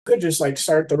Could just like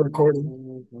start the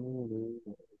recording.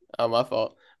 Oh, my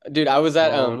fault. Dude, I was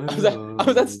at On I and was at I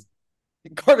was on.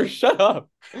 at Carter, shut up.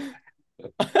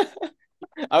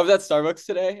 I was at Starbucks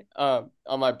today, on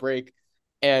my break,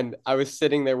 and I was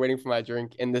sitting there waiting for my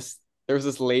drink, and there was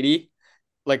this lady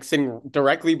like sitting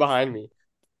directly behind me,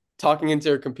 talking into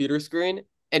her computer screen,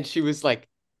 and she was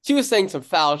saying some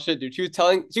foul shit, dude. She was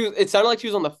it sounded like she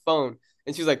was on the phone,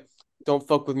 and she was like, "Don't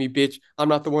fuck with me, bitch. I'm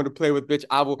not the one to play with, bitch.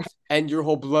 I will end your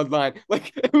whole bloodline."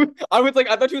 Like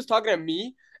I thought she was talking to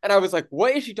me, and I was like,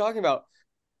 "What is she talking about?"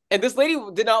 And this lady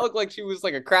did not look like she was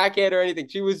like a crackhead or anything.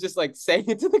 She was just like saying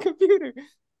it to the computer.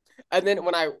 And then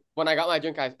when I got my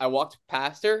drink, I walked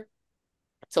past her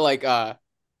to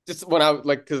just when I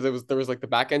like because there was like the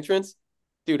back entrance,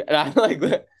 dude. And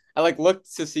I like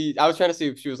looked to see. I was trying to see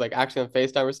if she was like actually on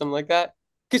FaceTime or something like that,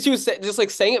 because she was just like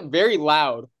saying it very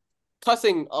loud,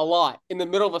 cussing a lot in the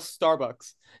middle of a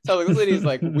Starbucks. So like this lady is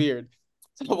like weird.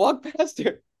 So I walked past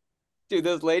her, dude.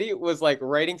 This lady was like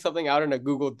writing something out in a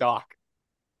Google Doc.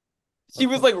 She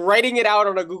was like writing it out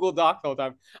on a Google Doc the whole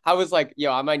time. I was like,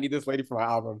 yo, I might need this lady for my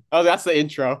album. Oh, that's the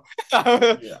intro.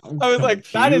 I Yeah, I'm was like,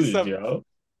 that is confused, some yo.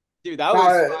 dude. That was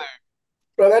Uh, fire.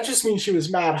 bro, that just means she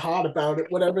was mad hot about it.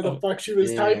 Whatever the Oh, fuck she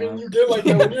was typing, yeah. you get like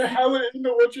that when you're hella into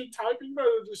what you're typing, bro.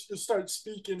 Just start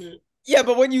speaking it. Yeah,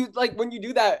 but when you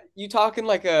do that, you talk in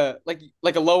like a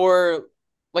lower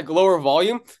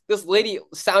volume. This lady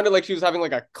sounded like she was having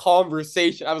like a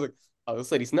conversation. I was like, oh,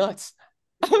 this lady's nuts.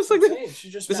 I was I'm like, saying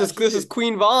she's just mad this is heated.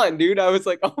 Queen Vaughn, dude. I was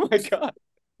like, oh my god.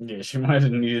 Yeah, she might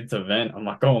have needed to vent. I'm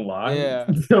not gonna lie. Yeah,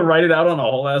 To write it out on a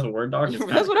whole ass Word doc is kind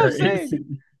that's of what I'm saying. crazy.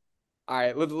 All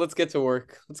right, let's get to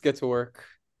work. Let's get to work.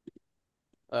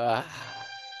 Uh,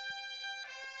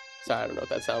 sorry, I don't know what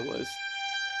that sound was.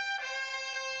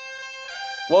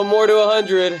 One more to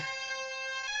 100.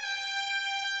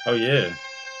 Oh yeah.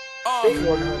 Big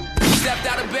 100. Stepped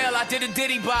out of bail, I did a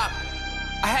diddy bop.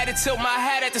 I had to tilt my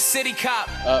hat at the city cop.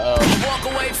 Uh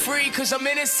Walk away free cause I'm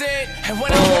innocent. And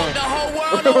when I oh. want the whole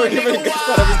world We're on a giving nigga a good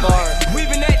spot every bar. why? We've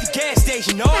been at the gas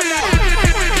station all night.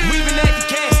 We've been at the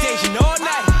gas station all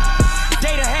night.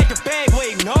 They done had the bag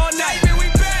waiting all night.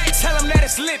 Tell them that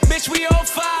it's lit, bitch, we on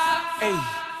fire. Ay.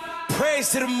 Praise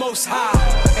to the most high.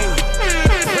 Ay.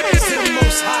 Praise to the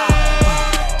most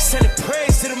high. Send it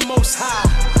praise to the most high.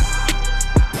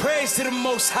 Praise to the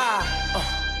most high.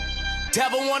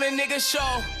 Devil want a nigga show.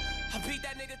 I beat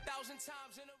that nigga 1,000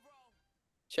 times in a row.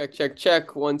 Check, check,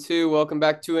 check. 1, 2. Welcome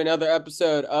back to another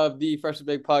episode of the Fresh and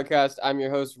Big podcast. I'm your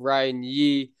host, Ryan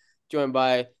Yee, joined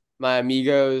by my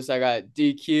amigos. I got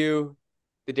DQ,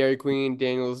 the Dairy Queen.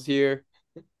 Daniel's here.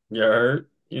 You heard?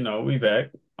 We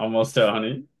back. Almost to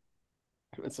 100.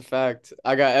 That's a fact.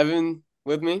 I got Evan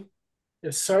with me.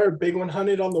 Yes, sir. Big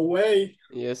 100 on the way.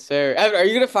 Yes, sir. Evan, are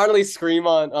you gonna finally scream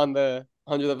on the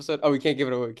 100th episode? Oh, we can't give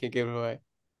it away. We can't give it away.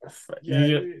 Yeah,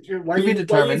 You why To be you even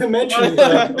determined. mention it?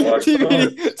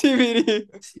 TBD,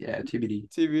 TBD, Yeah, TBD.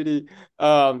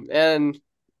 TBD. And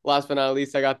last but not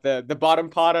least, I got the bottom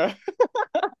potter.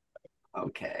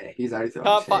 Okay, he's already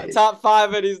throwing shade. Top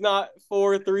five, and he's not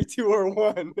four, three, two, or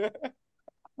one.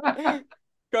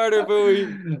 Carter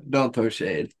Bowie. Don't throw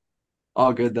shade.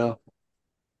 All good though.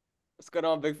 What's going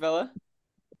on, big fella?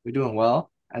 We're doing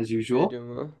well as You're usual.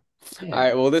 doing well. All Yeah.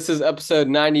 right. Well, this is episode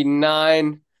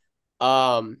 99.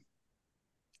 Um,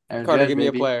 Aaron Carter, Judge, give me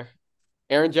a baby. player.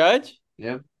 Aaron Judge.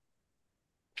 Yep.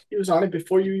 He was on it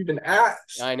before you even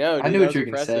asked. I know, I dude. knew That what was you were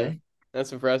gonna impressive. say.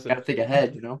 That's impressive. Gotta think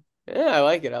ahead. Yeah, I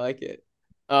like it. I like it.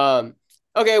 Um,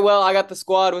 okay. Well, I got the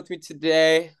squad with me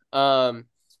today.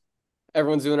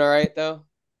 Everyone's doing all right though.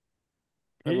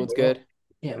 Everyone's Yeah, good.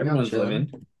 Yeah, we all everyone's chilling.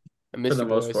 living I for miss the you,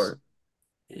 most boys. part.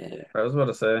 Yeah. I was about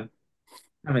to say, I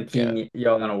haven't Yeah, seen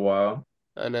y'all in a while.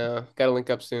 I know. Got to link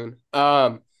up soon.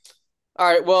 All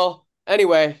right. Well,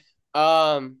 anyway,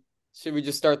 should we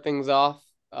just start things off?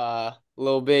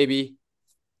 Lil Baby.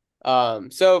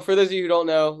 So for those of you who don't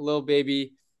know, Lil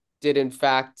Baby did in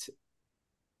fact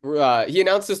he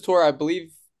announced this tour, I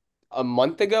believe, a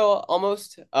month ago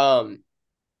almost.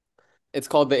 It's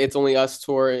called the It's Only Us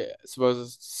tour. It's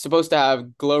supposed to have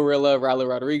Glorilla, Riley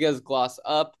Rodriguez, Gloss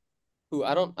Up, who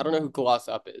I don't know who Gloss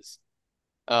Up is.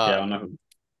 Yeah, I don't know. Um,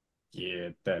 Yeah,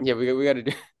 that. yeah, we got to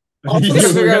do. Also, We got to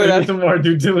We figure out gotta do what some more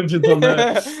due diligence on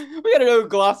that. that. We got to know who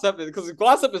Gloss Up is, because if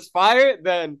Gloss Up is fire,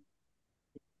 then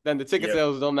the ticket Yep.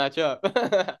 sales don't match up.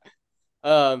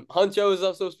 Huncho is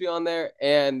also supposed to be on there,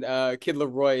 and Kid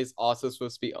Leroy is also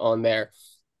supposed to be on there.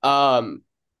 Um,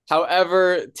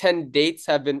 However, 10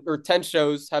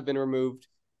 shows have been removed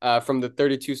from the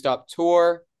 32 stop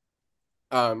tour,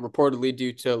 reportedly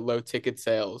due to low ticket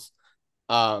sales.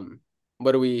 Um,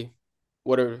 what are we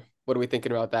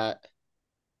thinking about that?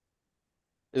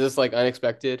 Is this like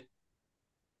unexpected?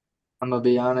 I'm gonna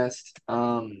be honest.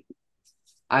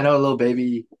 I know Lil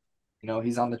Baby,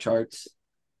 he's on the charts.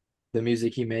 The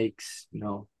music he makes,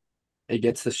 it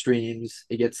gets the streams,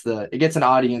 it gets an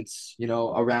audience,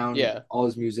 around Yeah. all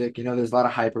his music. There's a lot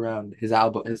of hype around his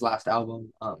last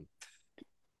album.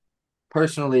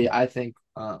 Personally, I think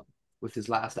with his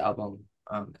last album,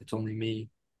 It's Only Me.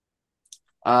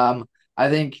 I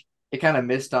think it kind of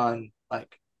missed on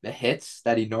like the hits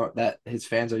that his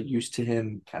fans are used to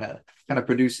him kind of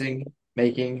producing,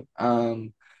 making.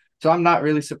 So I'm not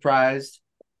really surprised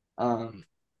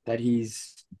that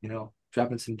he's,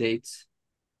 dropping some dates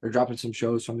or dropping some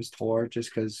shows from his tour just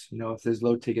because, if there's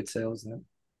low ticket sales, then,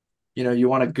 you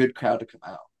want a good crowd to come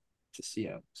out to see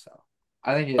him. So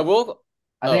I think I will.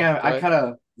 I kind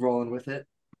of rolling with it.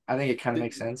 I think it kind of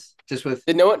makes sense just with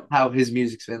Did no one how his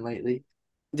music's been lately.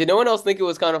 did no one else think it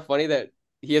was kind of funny that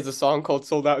he has a song called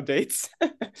 "Sold Out Dates"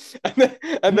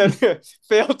 and then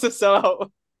failed to sell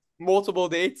out multiple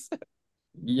dates?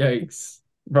 Yikes.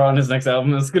 Bro, on his next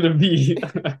album is gonna be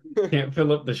can't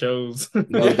fill up the shows.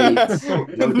 No dates.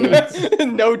 No dates.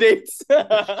 No dates.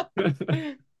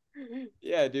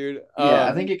 Yeah, dude. Yeah,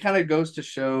 I think it kind of goes to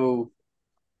show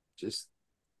just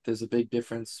there's a big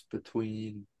difference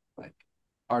between like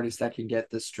artists that can get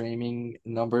the streaming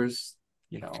numbers,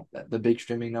 the big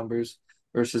streaming numbers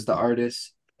versus the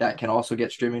artists that can also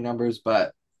get streaming numbers,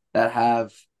 but that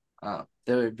have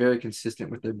they're very consistent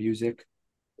with their music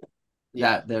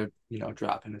that they're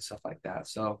dropping and stuff like that.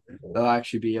 So they'll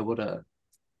actually be able to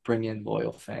bring in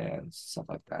loyal fans, stuff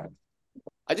like that.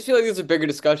 I just feel like there's a bigger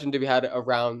discussion to be had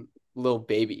around Lil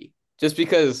Baby, just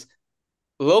because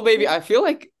Lil Baby, I feel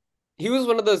like he was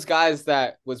one of those guys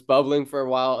that was bubbling for a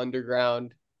while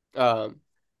underground, and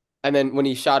then when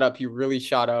he shot up, he really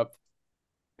shot up,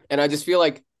 and I just feel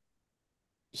like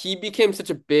he became such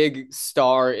a big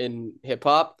star in hip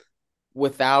hop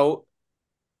without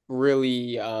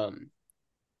really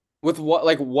with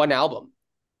one album,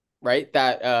 right?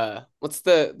 That what's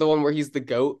the one where he's the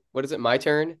GOAT? What is it? My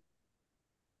Turn?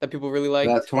 That people really like.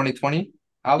 That 2020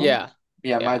 album? Yeah.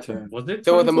 My Turn. Was it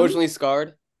So with 2020? Emotionally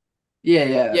Scarred?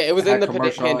 Yeah. Yeah, it was in the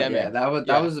commercial. pandemic. Yeah, that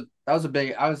was a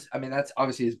big. I mean, that's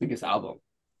obviously his biggest album,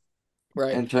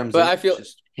 right? In terms but of I feel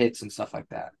just hits and stuff like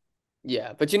that.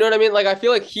 Yeah, but you know what I mean? Like I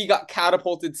feel like he got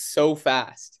catapulted so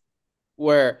fast,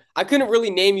 where I couldn't really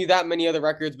name you that many other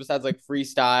records besides like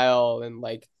Freestyle and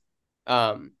like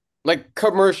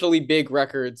commercially big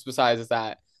records besides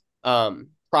that.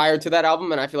 Prior to that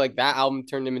album, and I feel like that album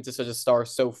turned him into such a star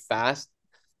so fast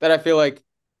that I feel like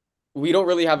we don't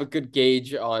really have a good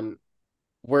gauge on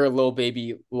where Lil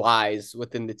Baby lies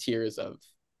within the tiers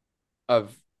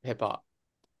of hip hop.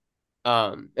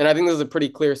 And I think there's a pretty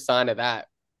clear sign of that,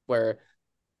 where,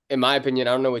 in my opinion,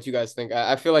 I don't know what you guys think.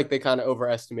 I feel like they kind of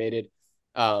overestimated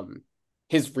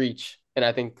his reach, and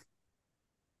I think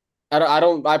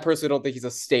I personally don't think he's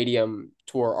a stadium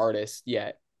tour artist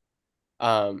yet.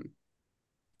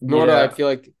 Nor do I feel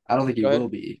like I don't think he will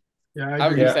be. Yeah, I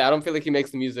was gonna say I don't feel like he makes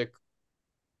the music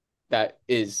that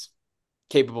is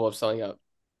capable of selling out.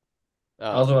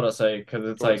 I was about to say because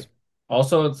it's like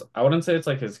also it's I wouldn't say it's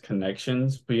like his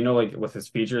connections, but like with his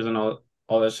features and all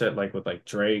that shit, like with like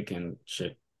Drake and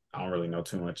shit. I don't really know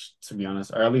too much, to be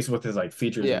honest, or at least with his like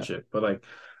features and shit. But like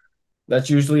that's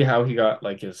usually how he got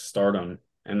like his stardom,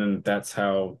 and then that's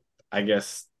how I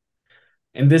guess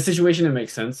in this situation it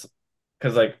makes sense.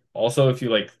 Because like also if you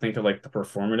like think of like the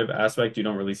performative aspect, you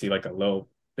don't really see like a Lil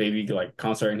Baby like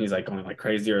concert and he's like going like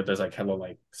crazy, or there's like hello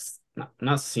like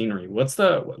not scenery. What's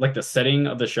the setting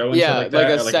of the show and shit like that?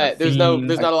 Like a set. There's not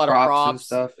a lot of props and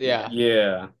stuff. Yeah.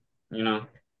 Yeah.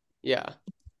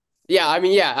 Yeah. I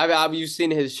mean, I've you've seen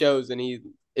his shows and he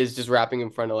is just rapping in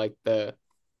front of like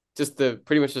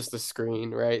pretty much just the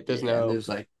screen, right? There's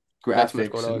like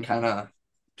graphics and kind of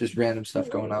just random stuff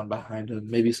going on behind him,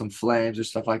 maybe some flames or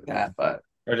stuff like that. But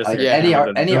or just like any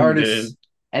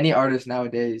artist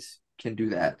nowadays can do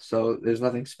that. So there's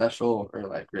nothing special or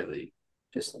like really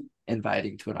just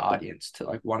inviting to an audience to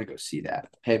like want to go see that,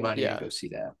 pay money and go see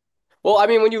that. Well, I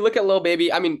mean, when you look at Lil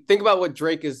Baby, I mean, think about all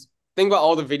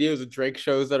the videos of Drake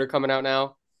shows that are coming out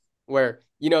now, where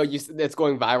it's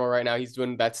going viral right now. He's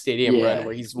doing that stadium run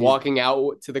where he's walking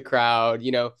out to the crowd.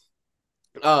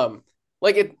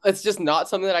 Like it's just not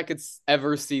something that I could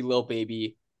ever see Lil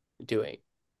Baby doing.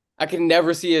 I could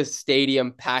never see a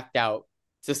stadium packed out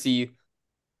to see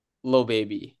Lil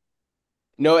Baby.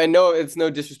 No, it's no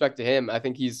disrespect to him. I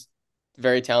think he's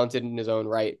very talented in his own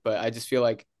right, but I just feel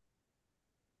like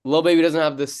Lil Baby doesn't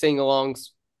have the sing-along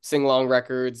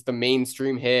records, the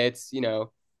mainstream hits,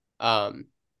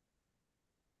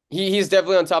 He's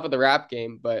definitely on top of the rap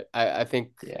game, but I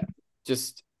think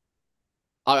just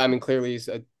I mean clearly he's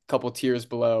a couple tiers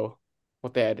below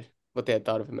what they had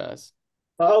thought of him as.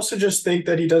 I also just think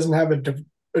that he doesn't have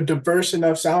a diverse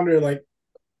enough sound or like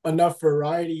enough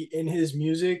variety in his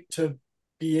music to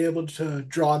be able to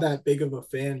draw that big of a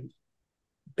fan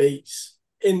base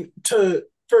in to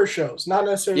first shows, not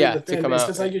necessarily Yeah, the to fan come base. out,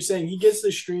 Because like you're saying, he gets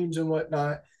the streams and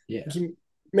whatnot. Yeah. He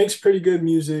makes pretty good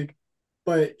music,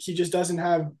 but he just doesn't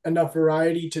have enough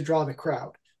variety to draw the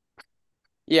crowd.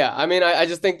 Yeah, I mean I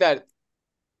just think that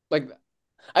like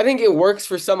I think it works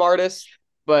for some artists,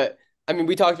 but I mean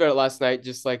we talked about it last night,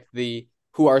 just like the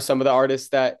who are some of the artists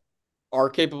that are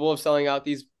capable of selling out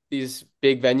these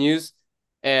big venues,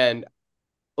 and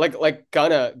like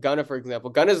Gunna for example.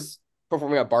 Gunna's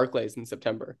performing at Barclays in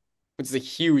September, which is a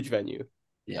huge venue.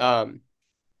 Yeah.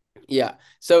 Yeah.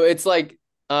 So it's like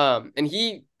and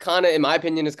he kind of in my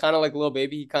opinion is kind of like Lil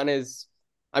Baby. He kind of is.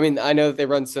 I mean, I know that they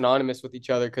run synonymous with each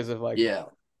other because of like Yeah.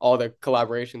 all their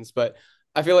collaborations, but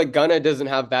I feel like Gunna doesn't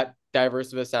have that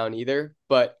diverse of a sound either.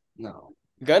 But No.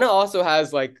 Gunna also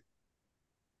has like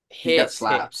He's got hits.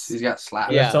 slaps. He's got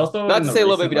slaps. Yeah. It's also Not in to the say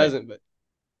Lil recent, Baby like, doesn't, but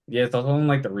yeah, it's also in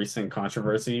like the recent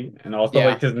controversy and also Yeah.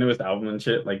 like his newest album and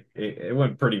shit. Like it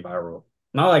went pretty viral.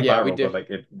 Not like Yeah, we viral, did. but like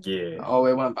it. Yeah. Oh,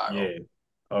 it went viral. Yeah.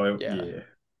 Oh, Yeah. yeah.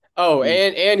 oh,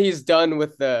 and he's done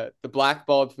with the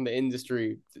blackballed from the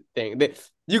industry thing.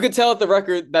 You could tell at the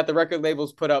record that the record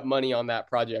labels put up money on that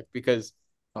project because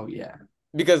Oh yeah.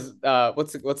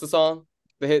 what's the song?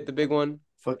 The big one?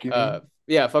 Fuck you. Mean?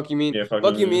 Yeah, Fuck You Mean. Yeah,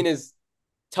 Fuck You Mean is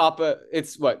top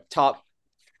it's what, top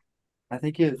I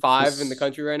think it 5 in the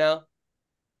country right now?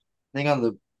 I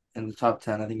think in the top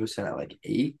 10, I think it was set at like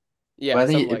 8. Yeah, But I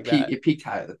think something like that. it peaked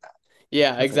higher than that.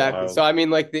 Yeah, That's exactly. wild. So I mean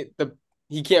like the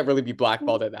he can't really be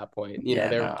blackballed at that point. You know,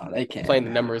 they're no, they can't. playing the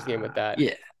numbers game with that.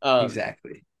 Yeah, Um,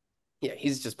 exactly. Yeah,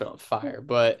 he's just been on fire.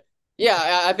 But yeah,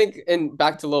 I think, and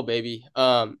back to Lil Baby.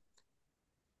 I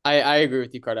agree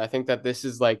with you, Carter. I think that this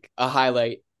is like a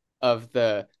highlight of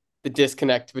the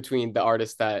disconnect between the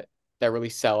artists that really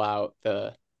sell out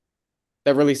that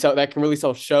can really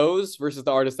sell shows versus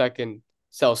the artists that can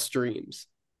sell streams.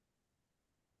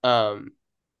 I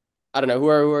don't know who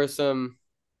are some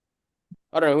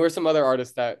other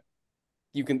artists that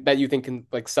you think can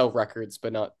like sell records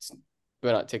but not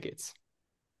tickets.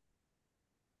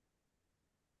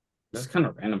 This is kind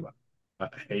of random.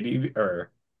 Haiti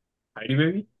or Heidi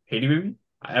Baby? Haiti Baby?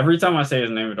 Every time I say his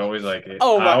name, it always like it.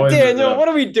 Oh I my always Daniel, what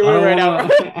are we doing right now?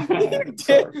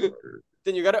 Sorry.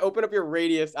 Then you got to open up your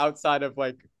radius outside of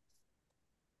like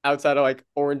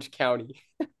Orange County.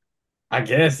 I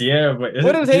guess, yeah, but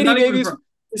What is Haiti Baby's?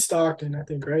 It's Stockton, I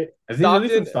think, right? Is he really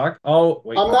from Stockton? Stockton? Oh,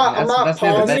 wait. I'm not that's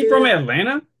never- Is he positive. from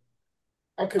Atlanta?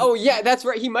 I could. Oh yeah, that's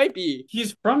right. He might be.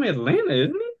 He's from Atlanta,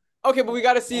 isn't he? Okay, but we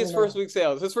got to see his Oh, no. first week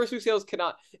sales. His first week sales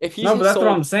cannot. If he's No, but that's sold,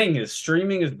 what I'm saying is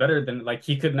streaming is better than like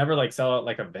he could never like sell out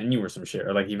like a venue or some shit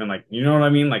or like even like you know what I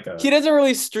mean like a he doesn't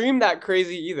really stream that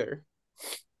crazy either.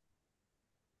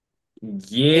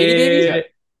 yeah.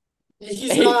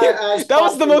 He's not as That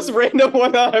was the most popular. random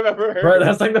one I've ever heard. Bro,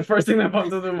 that's like the first thing that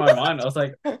popped into my mind. I was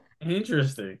like,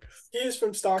 interesting. He is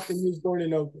from Stockton. He was born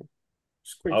in Oakland.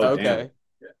 Just quick. Oh, Okay. damn.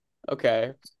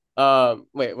 Okay.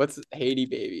 Wait, what's Haiti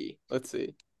Baby? Let's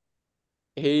see.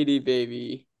 Haiti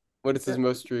Baby. What is his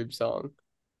most streamed song?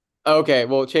 Okay,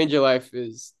 well, Change Your Life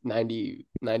is 90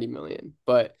 million,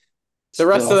 but the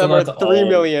rest Still, of them so are that's 3 all-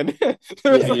 million. The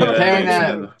rest of them are Comparing 3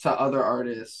 that million. to other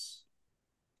artists,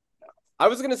 I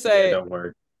was gonna Yeah, say don't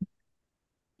worry.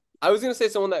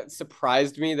 someone that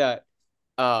surprised me that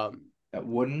that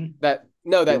wouldn't. that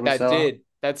no Be able to that sell out? did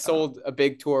that sold a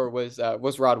big tour was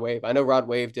Rod Wave. I know Rod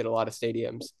Wave did a lot of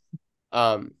stadiums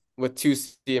with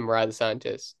 2C and Mariah the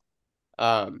Scientist.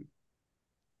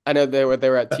 I know they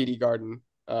were at TD Garden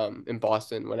in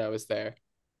Boston when I was there,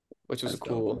 which was That's a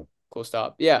dope. cool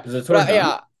stop. Yeah. Is it But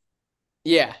tour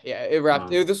yeah, it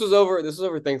wrapped. Wow. This was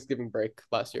over Thanksgiving break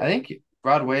last year. I think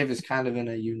Rod Wave is kind of in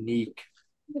a unique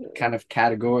kind of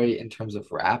category in terms of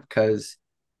rap because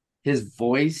his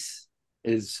voice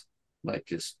is like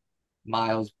just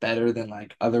miles better than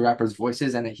like other rappers'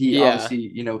 voices, and he Yeah.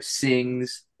 obviously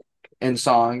sings in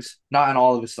songs, not in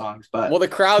all of his songs, but Well, the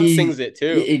crowd he- sings it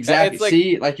too. exactly. It's like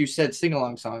See, like you said, sing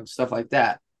along songs, stuff like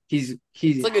that. He's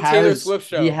like a Taylor Swift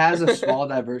show. He has a small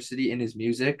diversity in his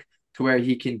music to where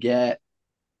he can get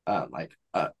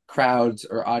crowds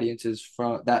or audiences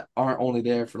from that aren't only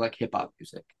there for like hip hop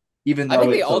music. Even I though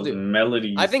think they it's all Those do.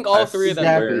 melodies. I think all three of them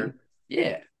exactly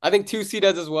yeah. I think 2C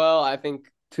does as well. I think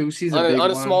 2C's a on big a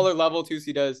one. smaller level,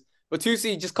 2C does. But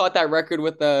 2C just caught that record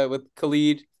with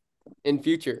Khalid in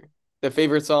Future, the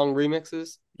favorite song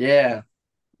remixes. Yeah.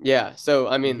 Yeah. So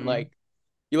I mean, Mhm. like,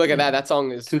 You look at that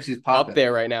song is Tusi's up popping.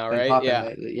 there right now, Been right? popping Yeah.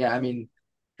 lately. Yeah, I mean,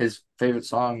 his favorite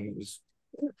song was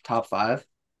top 5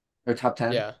 or top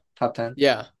 10. Yeah. Top 10.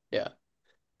 Yeah. Yeah.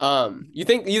 You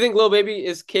think Lil Baby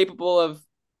is capable of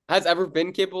has ever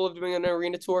been capable of doing an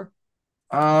arena tour?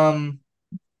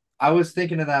 I was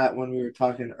thinking of that when we were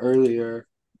talking earlier.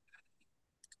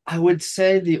 I would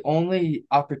say the only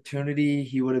opportunity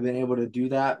he would have been able to do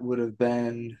that would have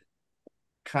been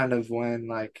kind of when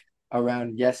like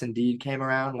around Yes Indeed came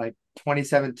around, like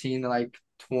 2017 to like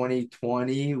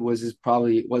 2020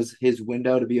 was his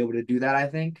window to be able to do that, I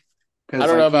think. I Because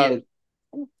don't know like he about had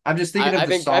I'm just thinking of I the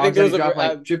think songs there that was he dropped, a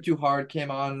like Drip Too Hard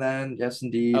came on then, Yes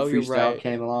Indeed, oh, you're Freestyle right.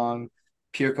 came along,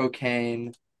 Pure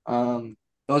Cocaine.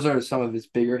 Those are some of his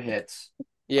bigger hits.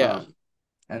 Yeah.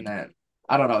 And then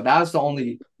I don't know. That was the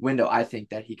only window I think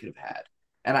that he could have had.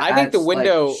 And I think the that's like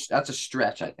window that's a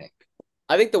stretch, I think.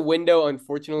 I think the window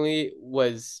unfortunately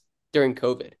was during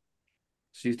COVID.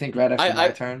 So you think right after I my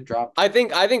turn dropped? I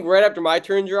think right after my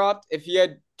turn dropped, if he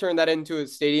had turned that into a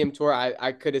stadium tour,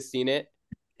 I could have seen it.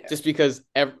 Yeah. Just because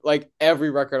every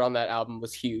record on that album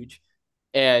was huge.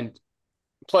 And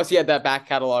plus he had that back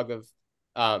catalog of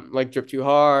like Drip Too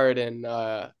Hard and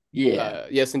Yeah.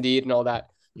 Yes Indeed and all that.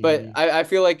 But Mhm. I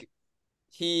feel like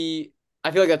I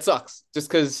feel like that sucks just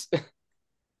because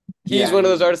he's Yeah, one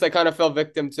of those artists that kind of fell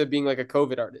victim to being like a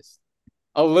COVID artist.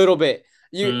 A little bit.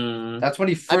 That's when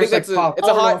he I think first like popped. it's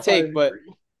a I don't know hot if I take, but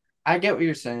agree. I get what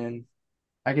you're saying.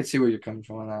 I can see where you're coming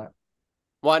from on that.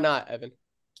 why not, Evan?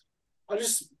 I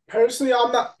just personally,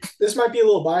 I'm not. This might be a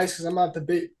little biased because I'm not the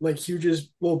big, like, hugest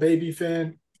Lil Baby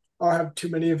fan. I don't have too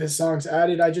many of his songs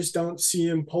added. I just don't see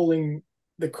him pulling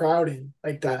the crowd in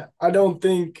like that. I don't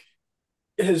think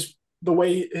the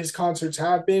way his concerts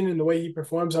have been and the way he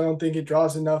performs, I don't think it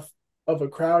draws enough of a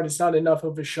crowd. It's not enough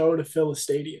of a show to fill a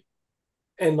stadium.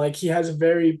 And like he has a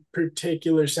very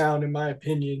particular sound, in my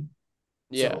opinion.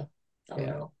 Yeah. So I don't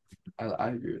know. I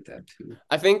agree with that too.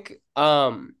 I think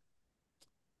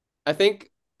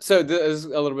so this is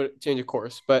a little bit change of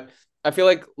course, but I feel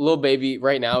like Lil Baby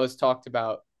right now is talked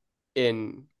about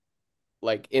in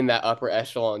in that upper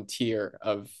echelon tier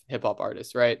of hip hop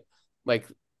artists, right? Like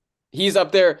he's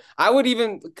up there. I would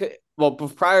even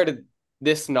prior to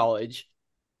this knowledge,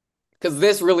 because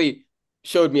this really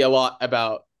showed me a lot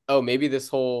about maybe this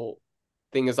whole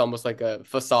thing is almost like a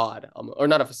facade, or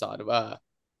not a facade.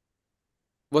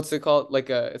 What's it called?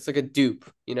 It's like a dupe,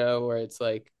 where it's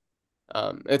like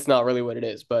it's not really what it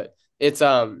is, but it's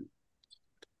almost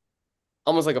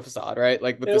like a facade, right?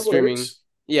 Like with the It streaming. works.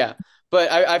 Yeah.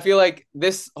 But I feel like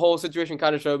this whole situation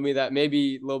kind of showed me that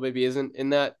maybe Lil Baby isn't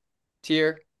in that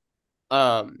tier.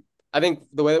 I think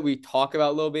the way that we talk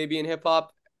about Lil Baby in hip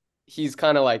hop, he's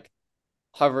kind of like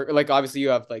hover, like obviously you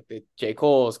have like the J.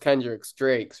 Cole's, Kendrick's,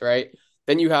 Drake's, right?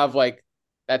 Then you have like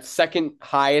that second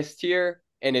highest tier,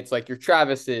 and it's like your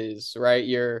Travis's, right?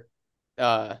 Your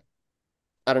I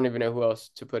don't even know who else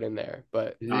to put in there,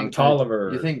 but You think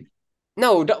Tolliver. You think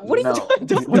no, what are you no? doing?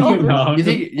 Don't What do you know. You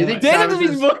think Daniel Travis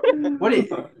is, DeVito. what do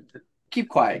you keep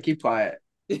quiet, keep quiet.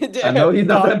 I know he's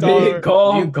not that big. You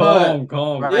Calm, put- calm,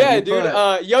 calm. Right. Yeah, you dude.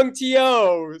 put- Young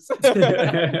T.O.'s.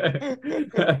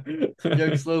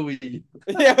 Young Slowly.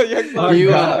 Yeah, Young Oh, T.O.'s. You,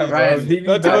 God, bro. Ryan, DV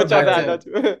Not too Ryan, much on Ryan, that. Not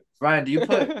too... Ryan, do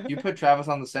you put Travis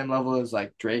on the same level as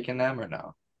like Drake and them or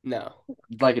no? No,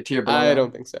 Like a tier below I them?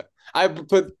 don't think so. I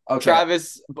put Okay.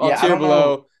 Travis Yeah, I tier don't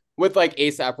below know. with like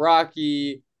ASAP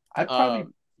Rocky. I'd probably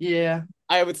yeah.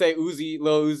 I would say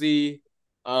Lil Uzi.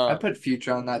 I put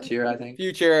Future on that tier, I think.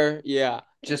 Future, yeah.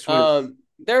 Just with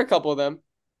There are a couple of them.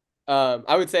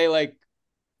 I would say like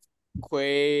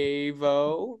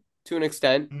Quavo to an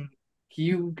extent.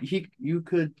 you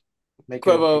could make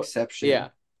Quavo, an exception. yeah.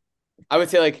 I would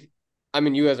say like, I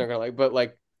mean, you guys aren't gonna like, but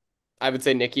like, I would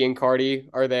say Nicki and Cardi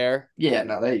are there. Yeah,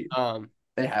 no, they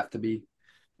have to be.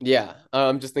 Yeah.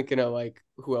 I'm just thinking of like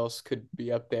who else could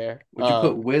be up there. Would you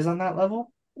put Wiz on that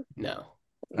level? No,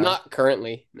 No? not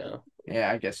currently. No.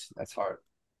 Yeah, I guess that's hard.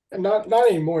 And not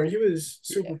anymore. He was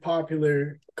super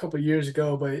popular a couple years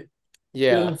ago, but he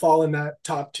Yeah. doesn't fall in that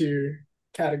top tier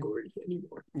category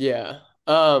anymore. Yeah.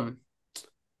 I'm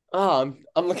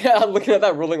looking at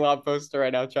that Rolling Loud poster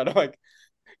right now, trying to like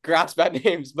grasp at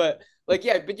names, but like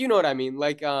yeah, but you know what I mean.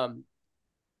 Like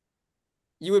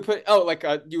you would put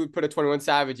you would put a 21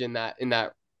 Savage in that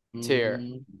tier.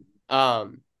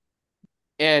 Mhm.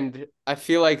 And I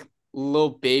feel like Lil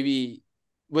Baby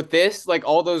with this, like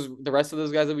all the rest of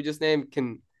those guys that we just named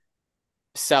can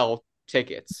sell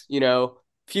tickets.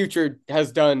 Future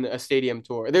has done a stadium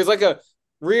tour. There's like a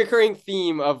reoccurring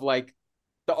theme of like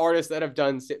the artists that have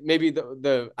done. Maybe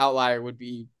the outlier would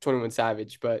be 21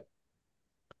 Savage, but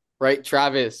right,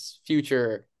 Travis,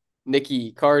 Future,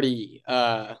 Nicki, Cardi. Who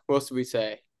else did we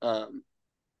say?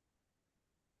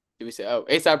 Did we say? Oh,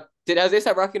 ASAP. Has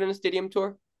ASAP Rocky done a stadium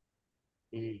tour?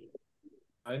 Mm,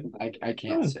 I I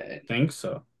can't don't say. think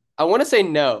so. I want to say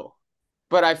no,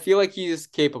 but I feel like he's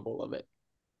capable of it.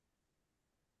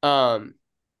 Um,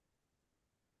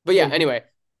 but yeah. Yeah, Anyway,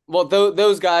 well,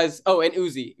 those guys. Oh, and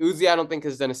Uzi. Uzi, I don't think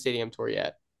has done a stadium tour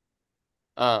yet.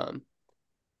 Um,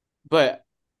 but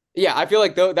yeah, I feel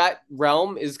like though that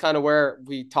realm is kind of where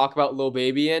we talk about Lil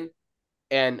Baby in,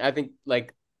 and I think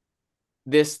like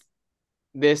this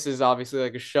this is obviously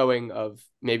like a showing of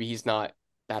maybe he's not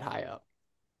that high up.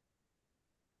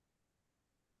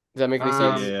 Does that make any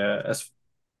sense? Yeah,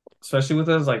 especially with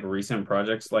his like recent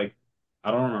projects. Like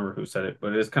I don't remember who said it,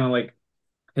 but it's kind of like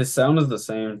his sound is the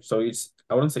same. So each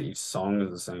I wouldn't say each song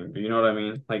is the same, but you know what I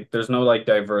mean? Like there's no like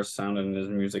diverse sound in his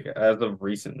music as of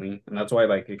recently, and that's why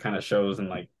like it kind of shows in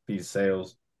like these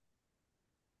sales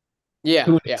to Yeah,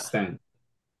 an yeah. extent.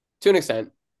 To an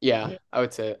extent. Yeah, Yeah. I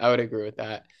would say I would agree with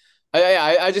that.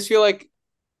 I just feel like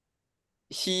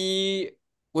he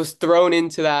was thrown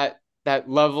into that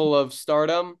level of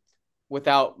stardom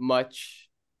without much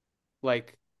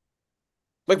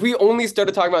like we only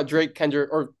started talking about Drake, Kendrick,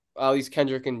 or at least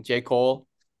Kendrick and J. Cole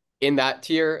in that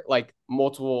tier, like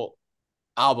multiple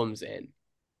albums in.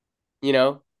 You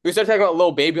know? We started talking about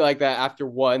Lil Baby like that after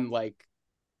one like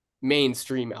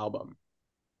mainstream album.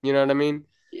 You know what I mean?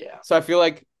 Yeah. So I feel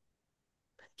like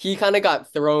he kind of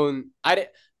got thrown.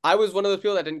 I was one of those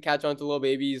people that didn't catch on to Lil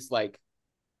Baby's like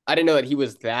I didn't know that he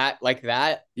was that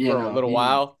Yeah, for a no, little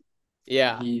while.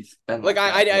 Yeah. he's been Like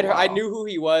like that for a I while. knew who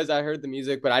he was. I heard the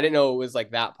music, but I didn't know it was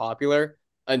like that popular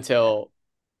until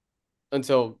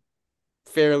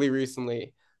fairly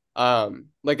recently.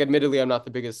 Like admittedly, I'm not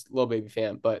the biggest Lil Baby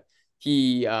fan, but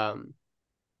he yeah,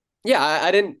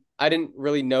 I didn't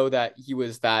really know that he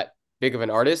was that big of an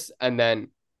artist. And then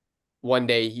one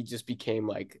day he just became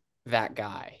like that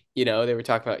guy. You know, they were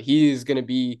talking about he's gonna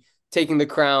be taking the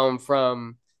crown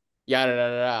from yada da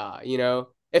da da. You know,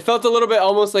 it felt a little bit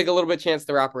almost like a little bit Chance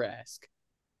the Rapper esque.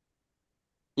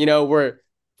 You know, where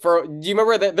do you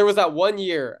remember that there was that one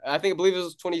year? I believe it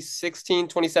was 2016,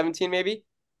 2017 maybe,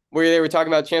 where they were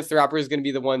talking about Chance the Rapper is gonna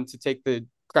be the one to take the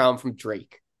crown from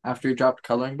Drake. After he dropped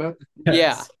Coloring Book. Yeah,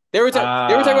 Yes. they were talking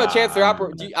about Chance the I Rapper.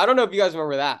 remember that. I don't know if you guys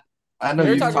remember that. I know They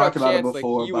were you've talking talked about about it Chance like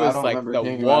before, he but I was don't like remember the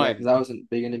hearing about it because one. I wasn't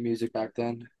big into music back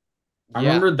then. I Yeah,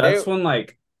 remember that's when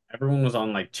like everyone was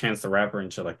on like Chance the Rapper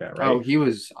and shit like that, Oh, right? he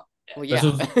was well, This yeah.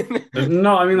 was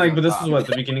no, I he mean was like, on but this was top. what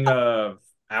the beginning of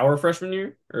our freshman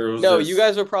year, or was No, you this?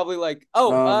 guys were probably like,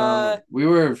 No, we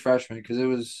were freshmen because it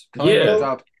was Coloring Book Yeah. well,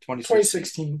 dropped 2016.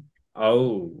 2016.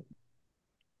 Oh,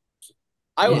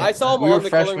 I Yeah, saw him we were on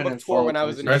the Coloring freshmen Book in tour fall when I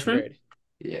was in eighth 2016. freshman? grade.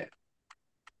 Yeah,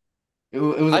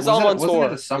 I saw him on wasn't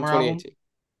it a tour in summer album 2018.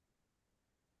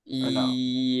 or no?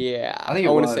 I Yeah, think I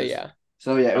it want to say was. yeah.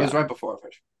 So yeah, it was Yeah. right before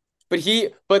freshman.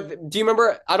 But do you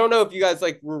remember? I don't know if you guys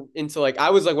like were into like I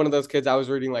was like one of those kids. I was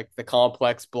reading like the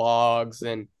Complex blogs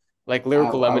and like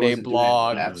Lyrical I Lemonade wasn't doing any of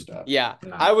blog. that Mhm. stuff. Yeah,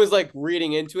 Nah. I was like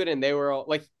reading into it, and they were all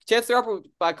like Chance the Rapper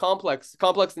by Complex.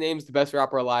 Complex names the best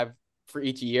rapper alive for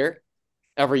each year,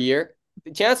 every year.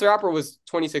 Chance the Rapper was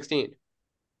 2016.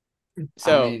 I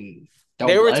So mean, they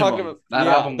don't were blame talking him. about That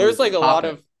yeah. album was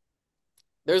popping.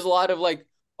 There's a lot of like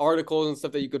articles and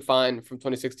stuff that you could find from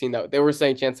 2016 that they were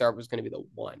saying Chance the Rapper was going to be the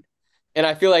one, and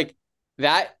I feel like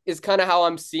that is kind of how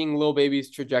I'm seeing Lil Baby's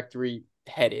trajectory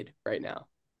headed right now,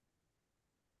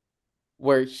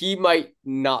 where he might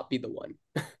not be the one.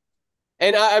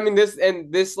 And I mean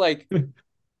this like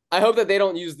I hope that they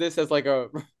don't use this as like a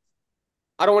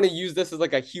I don't want to use this as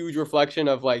like a huge reflection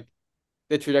of like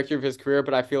the trajectory of his career,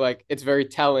 but I feel like it's very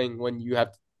telling when you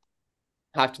have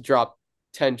to drop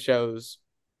 10 shows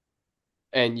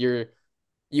and you're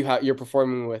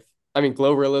performing with I mean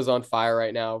Glorilla's on fire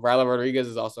right now. Ryla Rodriguez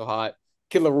is also hot.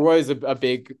 Kid Laroi is a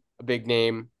big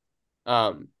name.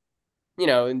 You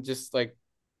know, and just like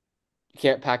you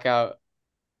can't pack out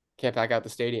the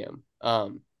stadium.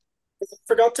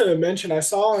 Forgot to mention, I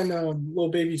saw on Lil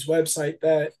Baby's website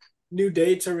that new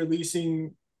dates are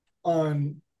releasing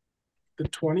on the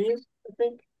 20th, I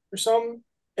think, or something.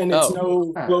 And it's Oh.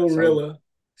 no Ah, Glorilla.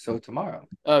 So tomorrow.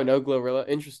 Oh, no Glorilla.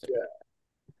 Interesting.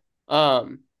 Yeah.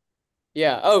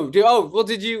 Yeah. Well, do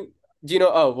you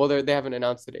know? Oh, well, they haven't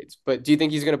announced the dates, but do you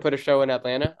think he's going to put a show in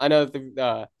Atlanta? I know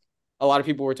that a lot of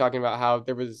people were talking about how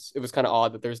it was kind of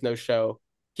odd that there's no show.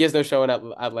 He has no show in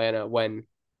Atlanta when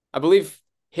I believe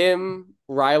him,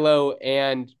 Rilo,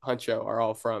 and Huncho are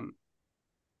all from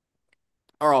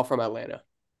Atlanta.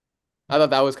 I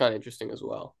thought that was kind of interesting as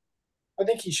well. I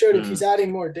think he should. If he's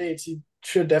adding more dates, he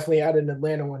should definitely add an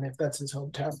Atlanta one if that's his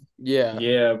hometown. Yeah.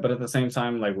 Yeah, but at the same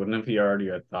time, like, wouldn't he already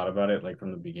have thought about it like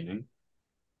from the beginning?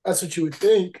 That's what you would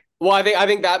think. Well, I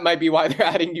think that might be why they're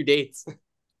adding new dates.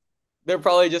 They're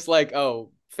probably just like,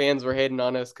 oh, fans were hating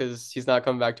on us because he's not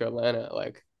coming back to Atlanta.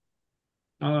 Like,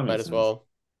 Oh, that might makes as sense. well.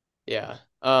 Yeah.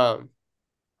 I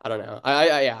don't know.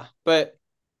 Yeah. But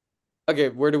okay,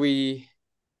 where do you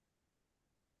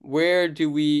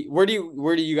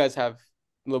guys have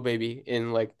Lil Baby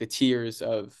in like the tiers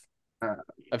of Uh,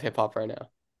 hip hop right now?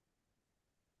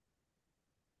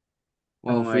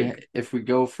 Well, Like- if we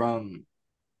go from,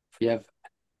 if we have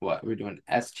what we're doing,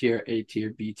 S tier, A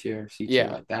tier, B tier, C tier,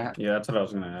 Yeah. like that. Yeah, that's what I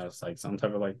was gonna ask. Like some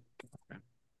type of like.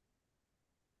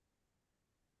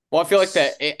 Well, I feel like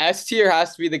the S tier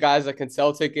has to be the guys that can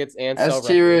sell tickets and sell S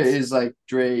tier records. is like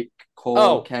Drake, Cole,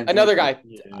 Oh, Kendrick. another guy,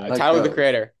 Yeah. Like Tyler the those.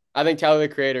 Creator. I think Tyler the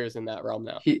Creator is in that realm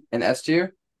now. He an S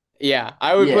tier. Yeah,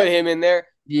 I would Yeah. put him in there.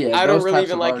 Yeah, I don't those really types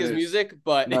even of like his artists. music,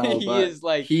 but No, he but is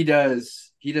like he does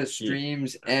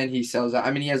streams and he sells out.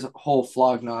 I mean, he has a whole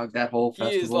Flognog, that whole he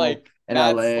festival is like in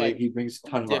that's LA. like He brings a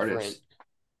ton of different. artists.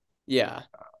 Yeah,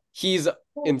 he's I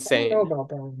insane. don't know about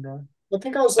that one, bro. I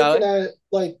think I was Tyler? looking at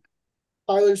like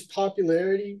Tyler's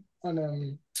popularity on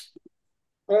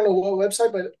I don't know what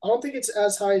website, but I don't think it's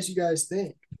as high as you guys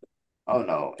think. Oh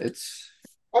no, it's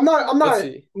I'm Let's not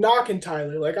see. knocking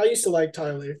Tyler. Like I used to like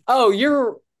Tyler. Oh,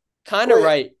 you're kind of Wait.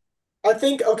 right. I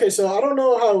think okay, so I don't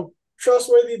know how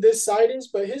trustworthy this site is,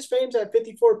 but his fame's at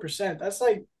 54%. That's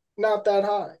like not that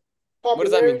high. What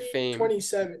does that mean, Popularity, fame?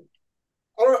 27.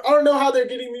 I don't know how they're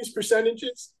getting these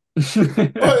percentages, but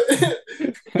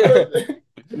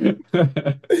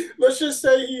let's just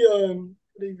say he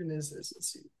what even is this?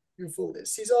 Let's see. Your full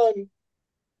list. He's on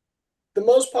the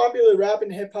most popular rap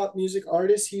and hip hop music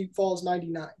artist. He falls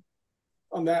 99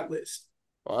 on that list.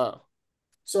 Wow.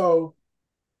 So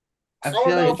I don't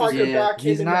feel know like if I could back him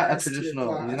he's in not the a S tier traditional.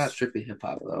 He's class. not strictly hip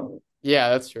hop though. Yeah,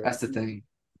 that's true. That's the thing.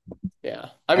 Yeah,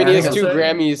 I mean And he I has think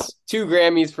two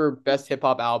Grammys for best hip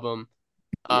hop album.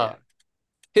 Yeah.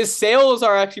 His sales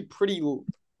are actually pretty well,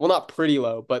 not pretty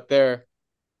low, but they're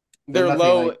Nothing,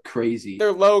 low. like, crazy.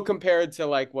 They're low compared to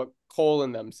like what Cole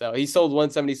and them sell. He sold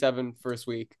 177 first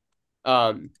week.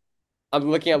 I'm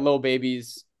looking at Lil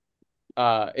Baby's.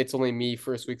 It's only me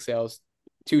first week sales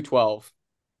 212.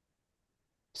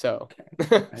 So I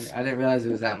didn't realize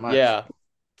it was that much.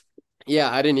 yeah,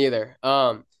 I didn't either.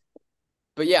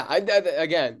 But yeah, I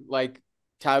again like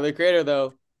Tyler Creator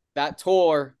though. That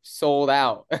tour sold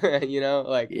out. You know,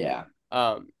 like Yeah.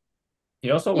 He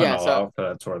also went Yeah, all so- out for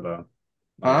that tour though.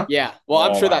 Huh? yeah. Well,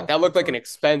 I'm All sure out that looked like tour. an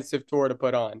expensive tour to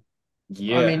put on.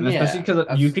 Yeah, I mean, and especially yeah, because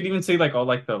that's- you could even see like all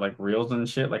like the like reels and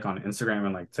shit like on Instagram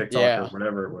and like TikTok Yeah. or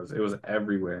whatever it was. It was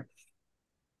everywhere.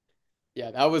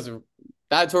 Yeah,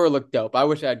 that tour looked dope. I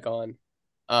wish I had gone.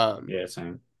 Yeah,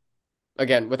 same.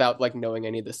 Again, without like knowing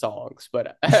any of the songs,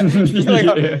 but like,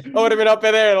 Yeah. I would have been up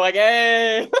in there like,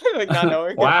 hey, like not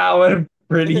knowing. Wow, what a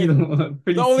pretty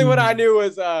The only one I knew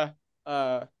was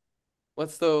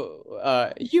what's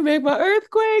the you make my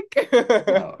earthquake.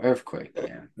 No, Earthquake.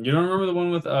 Yeah. You don't remember the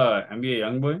one with NBA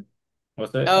YoungBoy?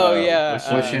 What's it? Oh, yeah,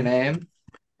 What's your name?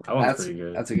 That one's That's pretty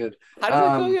good. that's a good. How does it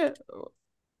go Um, again?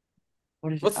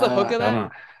 What is What's the hook of I that? don't know.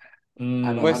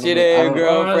 don't- What's I your don't- I name, don't-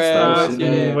 girlfriend? What's What's your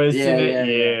your name? name? What's Yeah, your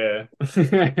name?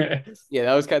 Yeah. Yeah,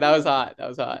 that was hot. That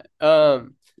was hot.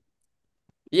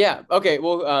 Yeah. Okay.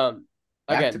 Well,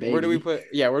 Back to again, where do we Baby. put?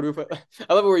 Yeah, where do we put?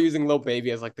 I love it. We're using Lil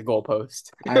Baby as like the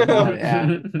goalpost. I know,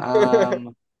 yeah.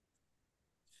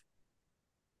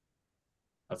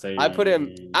 I'll say I put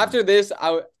him after this.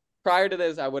 Prior to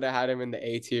this, I would have had him in the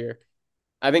A tier.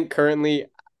 I think currently,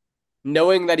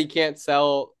 knowing that he can't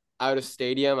sell out of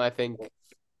stadium, I think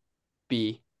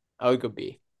B. I would go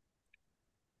B.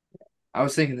 I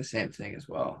was thinking the same thing as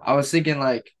well. I was thinking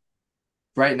like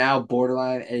right now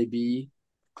borderline A B,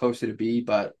 closer to B,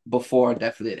 but before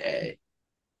definitely an A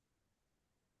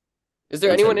Is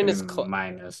there anyone in his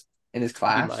minus? in his B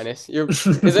class. minus?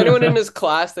 Is there anyone in his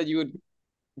class that you would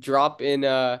drop in?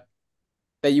 That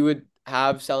you would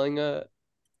have selling a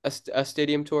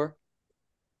stadium tour?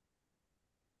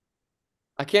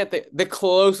 I can't think. The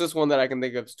closest one that I can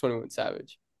think of is 21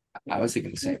 Savage. I was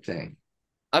thinking the same thing.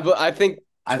 I think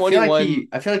I 21.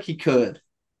 I feel like he could.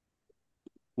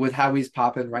 With how he's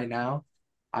popping right now,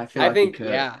 I feel like he think could.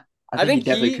 yeah. I think he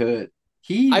definitely could.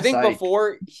 He's I think like,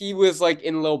 before he was like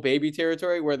in Lil Baby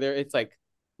territory where it's like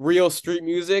real street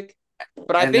music.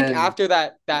 But I And think then- after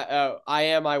that I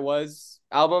Am I Was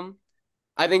album,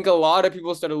 I think a lot of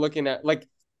people started looking at like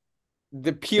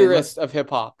the purist of hip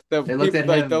hop. The they looked people,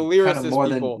 at like him the kind lyricist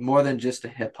of people. more than just a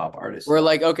hip hop artist. We're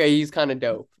like, okay, he's kind of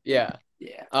dope. Yeah.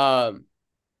 yeah.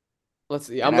 let's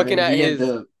see. And I'm looking at he his.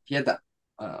 he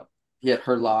had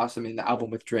Her Loss. I mean, the album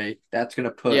with Drake. That's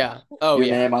gonna put Yeah. Oh your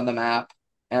yeah. name on the map.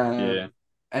 Yeah.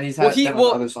 And he's Well, had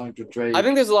done other songs with Drake. I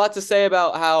think there's a lot to say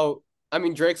about how, I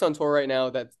mean, Drake's on tour right now.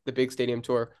 That's the big stadium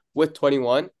tour with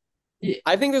 21. Yeah.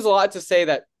 I think there's a lot to say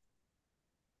that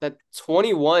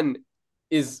 21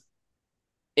 is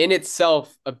in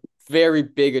itself a very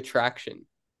big attraction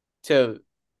to,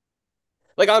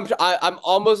 like, I'm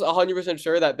almost 100%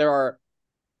 sure that there are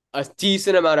a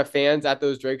decent amount of fans at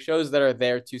those Drake shows that are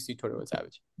there to see 21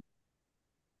 Savage.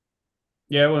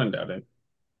 Yeah, I wouldn't doubt it.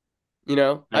 You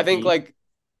know, I think like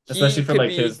especially he for could like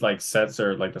be, his like sets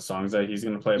or like the songs that he's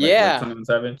gonna play like Yeah. with 21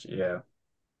 Savage. Yeah.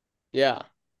 yeah,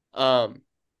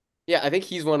 yeah. I think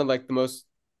he's one of like the most.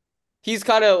 He's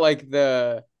kind of like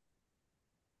the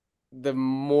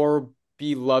more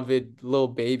beloved Lil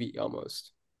Baby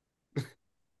almost.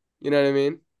 You know what I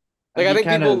mean? Like I think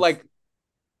people like.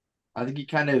 I think he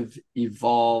kind of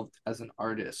evolved as an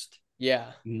artist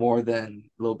Yeah. more than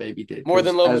Lil Baby did. More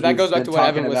than Lil. As That we've goes back been to what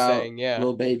Evan talking was about, saying. Yeah.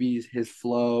 Lil Baby's his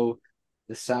flow,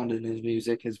 the sound in his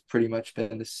music has pretty much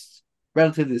been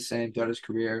relatively the same throughout his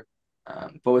career.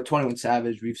 But with 21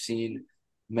 Savage, we've seen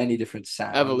many different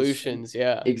sounds. Evolutions.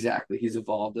 Yeah. Exactly. He's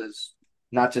evolved as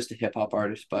not just a hip hop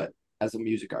artist, but as a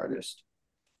music artist.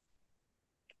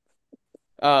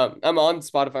 I'm on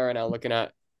Spotify right now looking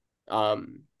at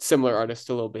similar artists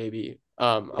to Lil Baby.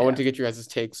 I wanted to get your guys'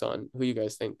 takes on who you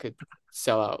guys think could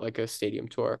sell out like a stadium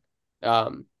tour.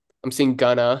 I'm seeing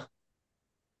Gunna.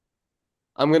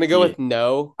 I'm gonna go with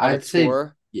no on I'd a say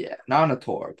tour. Yeah, not on a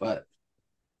tour, but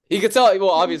He could sell.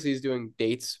 Well, obviously he's doing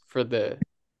dates for the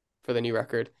new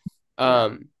record.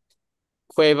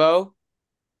 Quavo.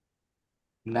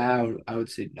 now I would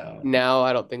say no. Now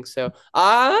I don't think so.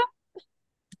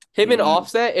 Him and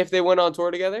Offset if they went on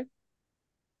tour together.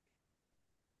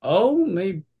 Oh,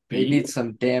 maybe. They need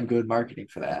some damn good marketing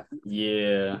for that.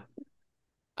 Yeah.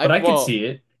 But I could see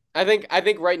it. I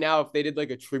think right now if they did like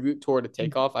a tribute tour to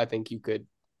Takeoff, I think you could.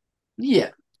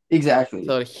 Yeah, exactly.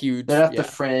 So a huge. They'd have to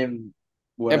frame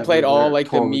and played all like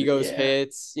the Migos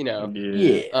hits, you know.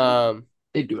 Yeah.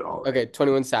 They do it all. Okay,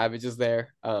 21 Savage is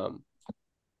there. I'm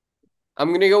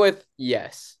gonna go with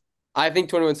yes. I think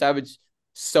 21 Savage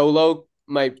solo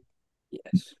might.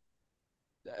 Yes.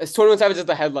 21 Savage as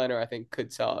the headliner, I think,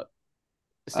 could sell out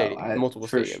a stadium, multiple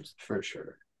stadiums for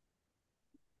sure.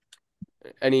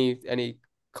 Any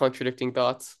contradicting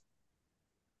thoughts?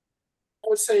 I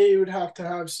would say he would have to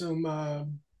have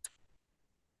some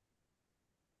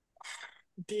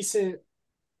decent.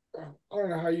 I don't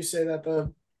know how you say that.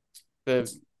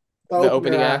 The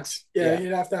opening acts. Yeah,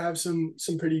 he'd have to have some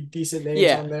pretty decent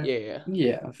names on there.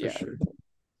 Yeah, for sure.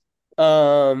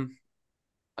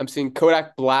 I'm seeing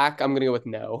Kodak Black. I'm gonna go with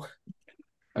no.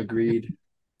 Agreed.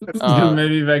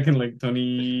 Maybe back in like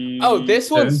 20. Oh,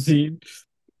 this one's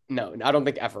no. I don't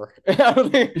think ever. I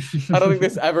don't think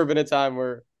there's ever been a time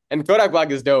where. And Kodak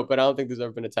Black is dope, but I don't think there's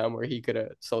ever been a time where he could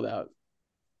have sold out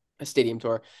a stadium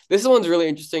tour. This one's really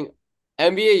interesting.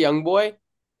 NBA YoungBoy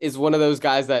is one of those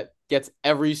guys that gets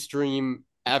every stream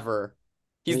ever.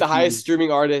 He's the highest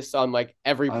streaming artist on like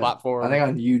every platform. I think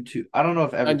on YouTube. I don't know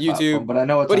if every on YouTube, platform, but I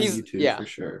know it's on YouTube for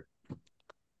sure.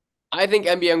 I think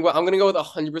NBA YoungBoy. I'm gonna go with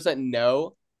 100%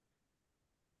 no.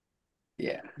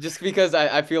 Yeah. Just because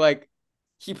I feel like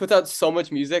he puts out so much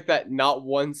music that not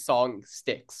one song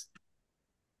sticks.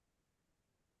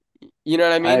 You know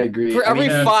what I mean? I agree. For every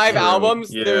 5 albums,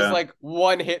 there's like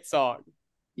one hit song.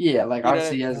 Yeah, like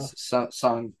obviously he has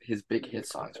his big hit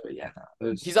songs, but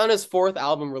he's on his 4th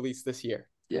album release this year.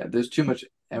 Yeah, there's too much,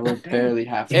 and we're barely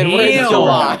halfway. And we're in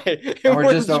July. And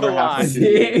we're just over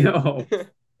halfway. Yeah,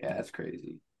 that's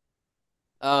crazy.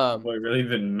 Boy, really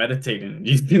been meditating.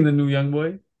 You seen the new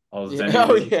YoungBoy?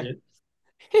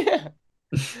 Yeah.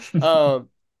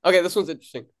 Okay, this one's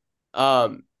interesting.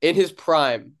 In his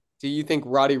prime, do you think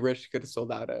Roddy Ricch could have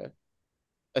sold out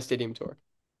a stadium tour?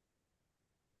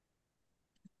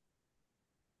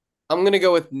 I'm gonna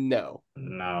go with no.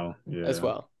 No, as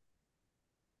well.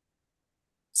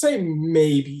 Say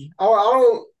maybe.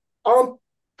 I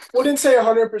wouldn't say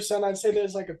 100%. I'd say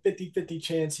there's like a 50-50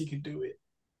 chance he could do it.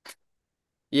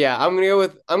 Yeah, I'm gonna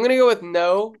go with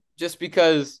no, just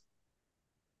because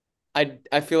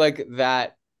I feel like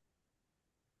that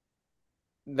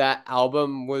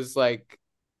album was like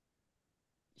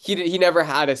he never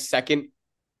had a second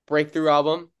breakthrough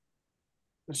album.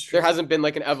 There hasn't been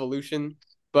like an evolution,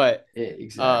 but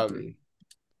exactly.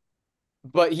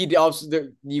 But he also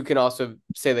you can also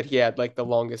say that he had like the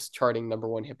longest charting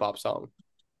 #1 hip hop song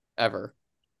ever.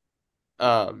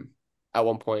 At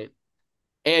one point.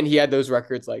 And he had those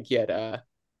records like he had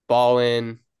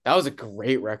Ballin'. That was a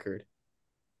great record.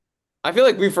 I feel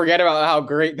like we forget about how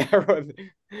great that was.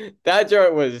 That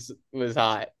joint was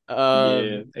hot.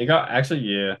 Yeah, it got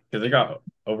actually because it got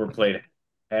overplayed.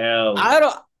 Hell, I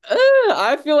don't.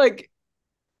 I feel like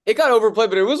it got overplayed,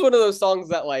 but it was one of those songs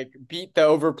that like beat the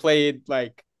overplayed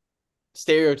like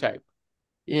stereotype.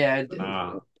 Yeah, it did.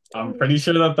 I'm pretty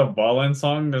sure that the Ballin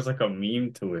song, there's like a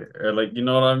meme to it, or like you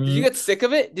know what I Did you mean? get sick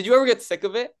of it? Did you ever get sick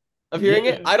of it? Of hearing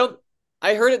it? Yeah, I don't.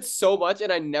 I heard it so much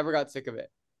and I never got sick of it.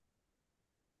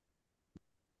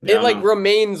 yeah, It I like know.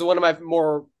 remains one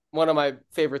of my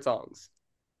favorite songs.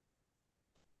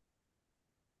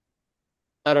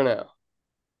 I don't know.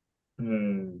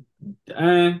 Hmm.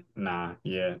 Nah,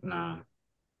 yeah, nah.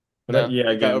 But No, yeah,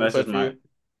 it got again, overplayed for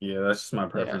you. that's just my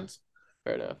Yeah, preference.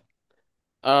 fair enough.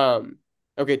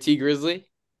 Okay, T Grizzly,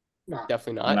 Nah,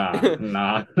 definitely not. Nah,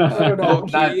 nah, not at Lil all.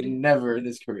 Not Keed, never in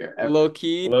his career Lil ever.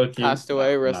 Keed low key, passed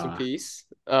away. Rest in nah. peace.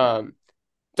 Don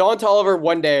Toliver.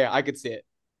 One day I could see it.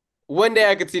 One day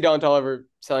I could see Don Toliver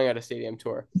selling out a stadium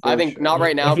tour. I For think sure. not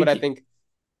right now, If he but I keep, think.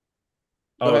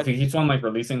 Go oh, if ahead. he keeps on like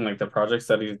releasing like the projects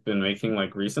that he's been making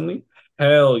like recently,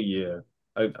 hell yeah,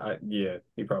 yeah,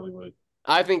 he probably would.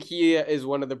 I think he is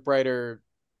one of the brighter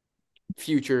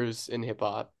futures in hip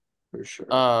hop. For sure.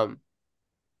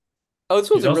 Oh, this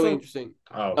one's He's a really also interesting.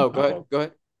 oh, Oh, go ahead. Go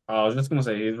ahead. I was just gonna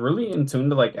say he's really in tune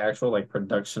to like actual like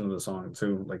production of the song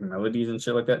too, like melodies and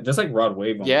shit like that. Just like Rod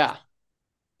Wave almost. Yeah,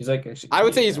 He's like actually I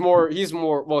would say yeah. he's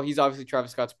more well, he's obviously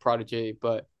Travis Scott's prodigy,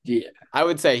 but Yeah. I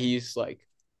would say he's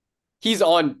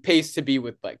on pace to be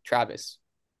with like Travis.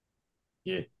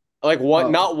 Yeah. Like Oh.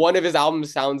 not one of his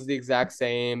albums sounds the exact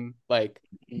same. Like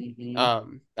Mhm.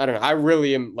 I don't know. I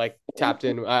really am like tapped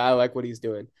in. I like what he's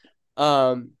doing.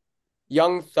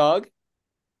 Young Thug,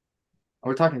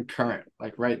 We're talking current,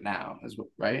 like right now,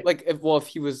 right? like if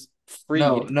he was freed.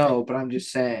 No, but I'm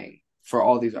just saying for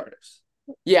all these artists.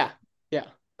 Yeah. Yeah.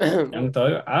 Young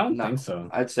Thug? I don't No, think so.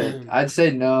 I'd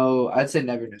say no. I'd say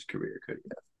never in his career could he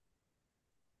have.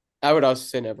 I would also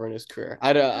say never in his career.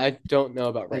 I don't know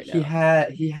about Like right now.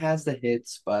 he has the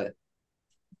hits, but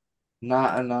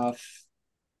not enough.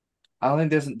 I don't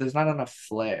think there's not enough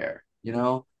flair, you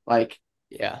know? Like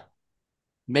Yeah.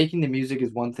 making the music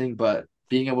is one thing, but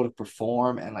being able to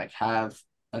perform and like have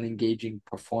an engaging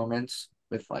performance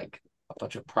with like a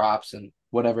bunch of props and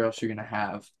whatever else you're gonna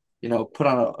have, put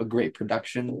on a great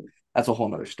production, that's a whole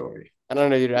nother story. I don't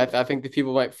know, dude. I think the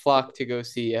people might flock to go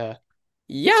see yeah.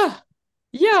 Yeah.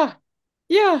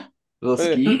 Yeah. Little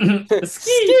ski. Ski.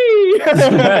 Ski.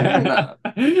 No,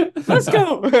 Let's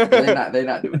go. they're not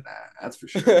doing that. That's for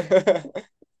sure.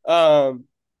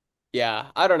 Yeah,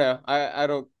 I don't know. I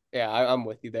don't yeah, I'm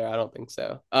with you there. I don't think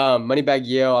so. Moneybagg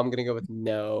Yo, I'm gonna go with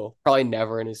no. Probably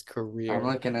never in his I'm career.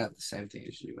 looking at the same thing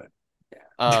as you, but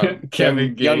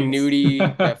Kevin Young Gates. Nudie,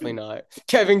 definitely not.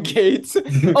 Kevin Gates.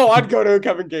 Oh, I'd go to a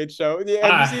Kevin Gates show. Yeah,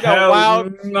 have you seen how Hell wild?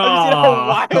 Have you seen how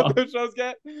nah. wild those shows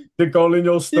get? Dick all in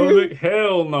your Dude, stomach?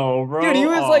 Hell no, bro. dude,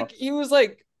 he was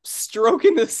like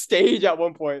stroking the stage at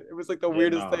one point. It was like the Yeah,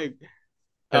 weirdest nah. thing.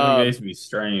 Kevin Gates be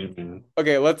strange, man.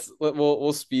 Okay,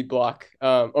 we'll speed block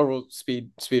or we'll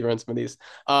speed run some of these.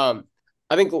 I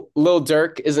think Lil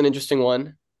Durk is an interesting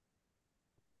one.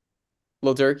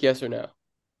 Lil Durk, yes or no?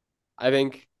 I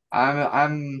think I'm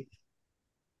on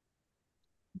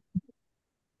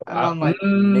I'm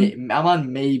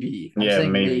on maybe. I'm yeah,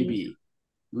 saying maybe. maybe.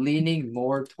 Leaning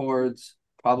more towards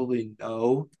probably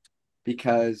no,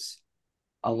 because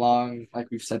along, like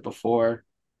we've said before,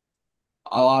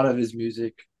 a lot of his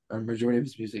music, or majority of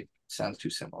his music, sounds too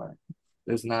similar.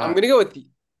 There's not. I'm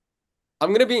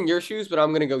gonna be in your shoes, but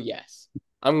I'm gonna go yes.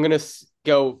 I'm gonna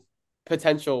go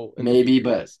potential in the Maybe, future,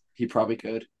 but yes. he probably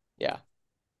could. Yeah.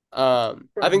 I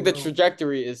think the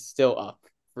trajectory is still up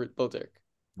for Lil Durk.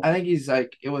 I think he's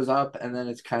like it was up and then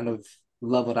it's kind of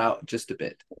leveled out just a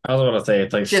bit. I was about to say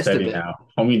it's like Just a steady bit. now.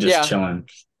 Homie just Yeah. chilling.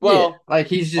 Well, Yeah, like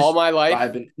he's just all my life.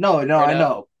 vibing. No, right I now.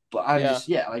 know, but I'm Yeah. just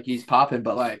like he's popping,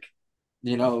 but like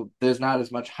there's not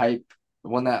as much hype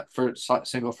when that first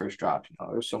single first dropped.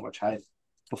 There was so much hype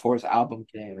before his album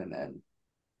came, and then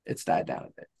it's died down a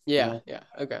bit. Yeah, yeah,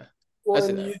 okay. Well, see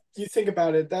and that. you think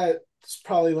about it, that's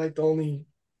probably like the only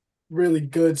really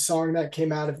good song that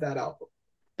came out of that album.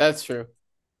 That's true.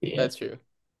 Yeah. That's true.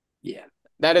 Yeah,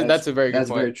 That's a very good that's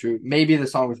point. very true. Maybe the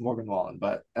song with Morgan Wallen,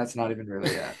 but that's not even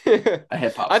really a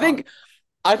hip hop. I think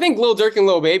Lil Durk and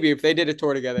Lil Baby, if they did a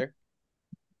tour together,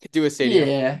 could do a stadium.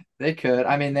 Yeah, they could.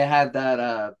 I mean, they had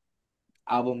that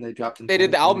album they dropped in. They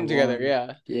did the album 2021.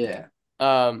 together, yeah.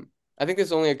 Yeah. I think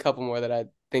there's only a couple more that I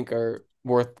think are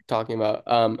worth talking about.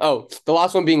 The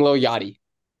last one being Lil Yachty.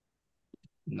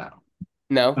 No.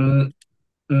 No?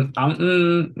 I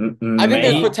I think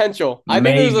there's potential. I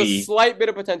think there's a maybe. slight bit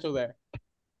of potential there.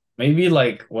 maybe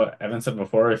like what Evan said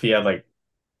before, if he had like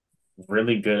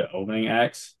really good opening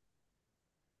acts,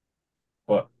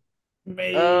 but Um,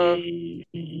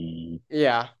 maybe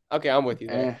yeah. Okay, I'm with you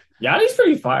there. Eh, Yachty's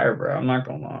pretty fire, bro. I'm not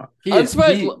gonna lie. he I'm is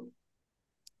surprised. he.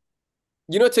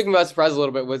 You know what took me by surprise a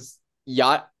little bit was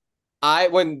Yacht.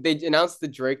 When they announced the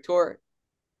Drake tour,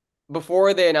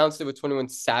 before they announced it with 21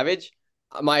 Savage,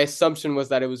 my assumption was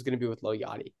that it was going to be with Lil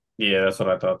Yachty. Yeah, that's what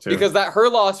I thought too. Because that Her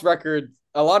Loss record,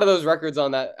 a lot of those records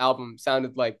on that album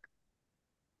sounded like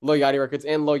Lil Yachty records,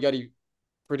 and Lil Yachty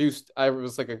produced. I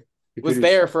was like He was produced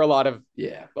there it. for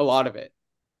Yeah. a lot of it.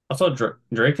 Also,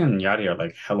 Drake and Yachty are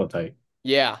like hella tight.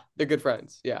 Yeah, they're good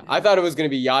friends. Yeah, I Yeah. thought it was going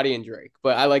to be Yachty and Drake,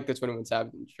 but I like the 21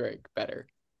 Savage and Drake better.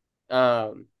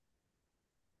 Um,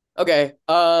 okay.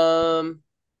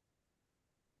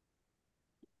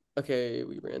 Okay,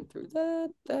 we ran through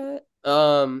that.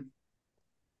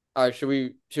 All right, should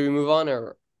we move on,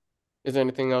 or is there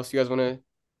anything else you guys want to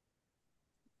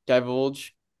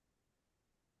divulge?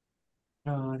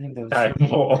 No, I think that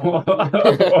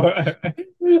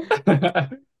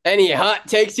was. Any hot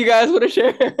takes you guys want to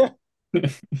share?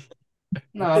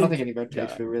 No, I don't think any of our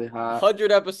takes were really hot.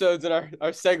 100 episodes and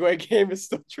our segue game is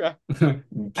still trapped.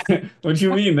 What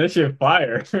you mean? That shit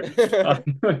fire.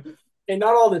 And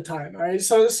not all the time, all right?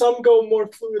 So some go more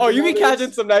fluid. Oh, than you be others.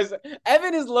 catching some nice.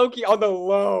 Evan is low-key on the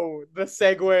low, the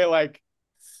segue, like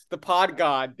the pod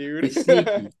god, dude. He's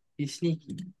sneaky. He's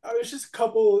sneaky. There's just a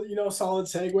couple, solid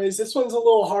segues. This one's a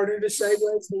little harder to segue,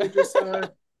 so we'll just,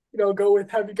 go with.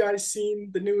 Have you guys seen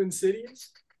the new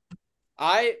Insidious?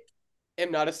 I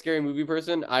am not a scary movie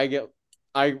person. I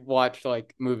watch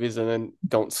like movies and then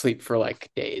don't sleep for like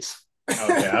days.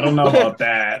 Okay, I don't know about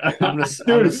that. I'm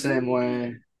the same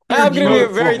way. I'm gonna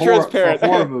be very transparent. For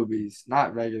horror movies,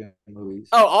 not regular movies.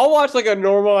 Oh, I'll watch like a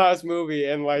normal ass movie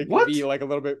and like What? be like a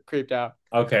little bit creeped out.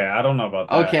 Okay, I don't know about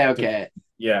that. Okay.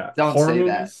 Yeah. Don't horror say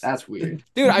movies? that. That's weird.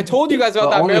 Dude, I told you guys about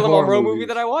But that only Marilyn horror Monroe movies. movie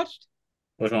that I watched.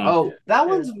 Which one? Oh, that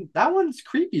one's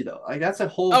creepy though. Like that's a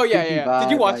whole. Oh yeah, creepy yeah. Vibe.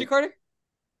 Did you watch like, it, Carter?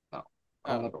 No,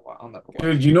 Oh. I'll never watch.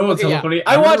 Dude, you know what's Okay, so yeah. funny?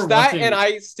 I watched remember that watching- and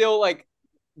I still like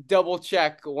double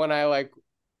check when I like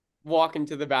walk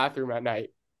into the bathroom at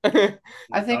night.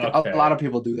 I think Okay. a lot of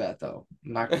people do that though.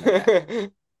 I'm not gonna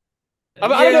I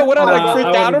don't know what I'm like nah, freaked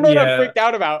out. I don't know what I'm yeah. freaked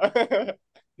out about.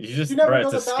 You just, You never bro, go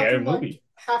it's to a the scary bathroom movie. like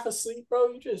half asleep, bro.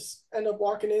 You just end up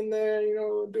walking in there,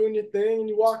 doing your thing, and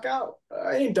you walk out.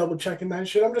 I ain't double checking that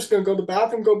shit. I'm just gonna go to the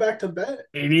bathroom, go back to bed.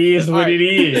 It is what Alright. it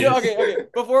is. Okay.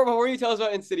 Before you tell us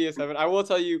about Insidious, Evan, I will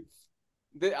tell you.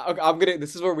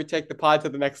 This is where we take the pod to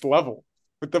the next level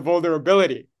with the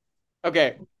vulnerability.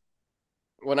 Okay.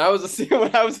 When I was a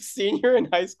senior in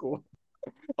high school.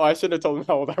 Oh, I shouldn't have told him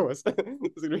how old I was. This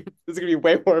is gonna be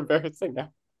way more embarrassing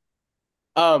now.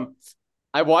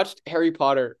 I watched Harry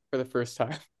Potter for the first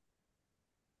time,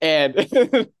 and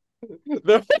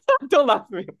don't laugh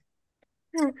at me.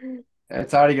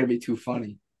 It's already gonna be too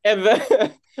funny. And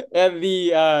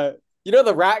the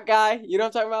the rat guy, you know what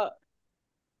I'm talking about?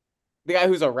 The guy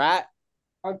who's a rat.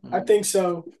 I think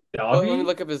so. Let me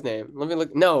look up his name. Let me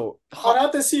look. No, I'll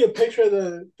have to see a picture of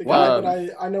the guy, but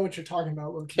I know what you're talking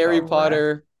about. Loki. Harry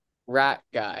Potter rat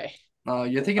guy.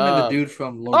 You're thinking of the dude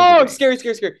from Lord of Oh, the Rings.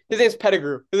 scary. His name's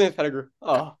Pettigrew.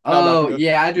 Oh,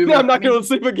 Yeah, I do. I'm not gonna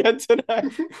sleep again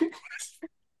tonight.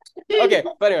 Okay,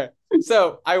 but anyway,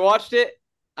 so I watched it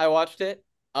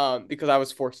because I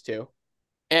was forced to,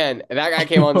 and that guy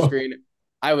came on the screen.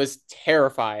 I was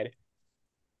terrified.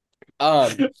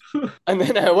 And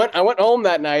then I went home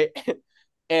that night,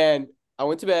 and I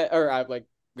went to bed, or I like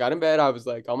got in bed. I was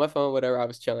like on my phone, whatever. I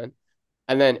was chilling,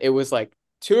 and then it was like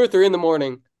 2 or 3 in the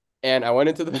morning, and I went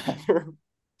into the bathroom,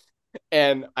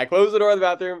 and I closed the door of the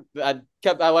bathroom. I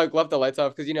left the lights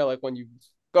off because like when you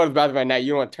go to the bathroom at night,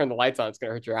 you don't want to turn the lights on. It's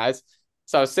gonna hurt your eyes.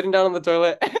 So I was sitting down on the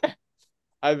toilet.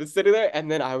 I was sitting there, and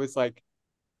then I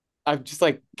just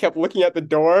like kept looking at the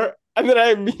door, and then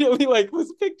I immediately like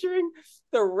was picturing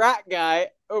the rat guy,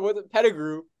 or was it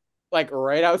Pettigrew, like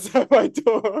right outside my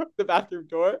door, the bathroom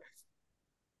door.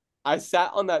 I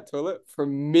sat on that toilet for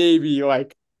maybe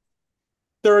like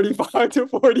 35 to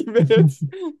 40 minutes.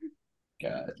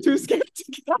 God, Too scared to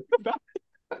get out of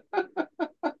the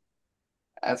bathroom.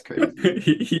 that's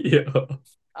crazy.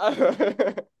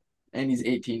 Yeah. And he's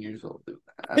 18 years old, dude.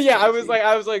 Yeah, crazy.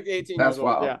 I was like 18 That's years old.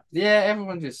 wild. Yeah,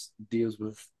 everyone just deals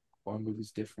with horror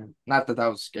movies different. Not that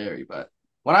was scary, but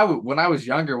when I was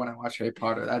younger, when I watched Harry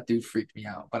Potter, that dude freaked me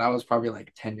out. But I was probably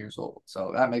like 10 years old,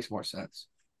 so that makes more sense.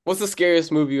 What's the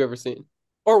scariest movie you ever seen?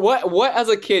 Or what as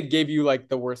a kid gave you like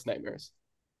the worst nightmares?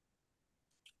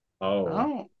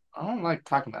 Oh. I don't like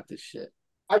talking about this shit.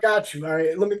 I got you. All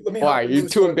right, let me. Why? hop Are you into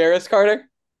this too one. embarrassed, Carter?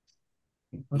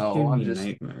 What No, gave I'm me just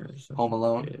nightmares as Home a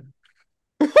Alone. kid?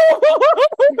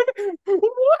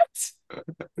 What?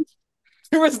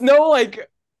 There was no like,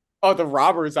 oh, the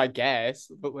robbers, I guess,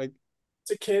 but like,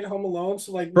 It's a kid home alone,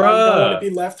 so like now you don't want to Bruh.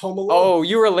 be left home alone. oh,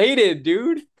 you related,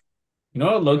 dude. You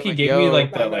know what Loki Like, gave me yo.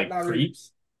 like Nah, the not really.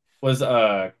 creeps was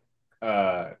what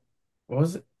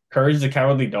was it? Courage the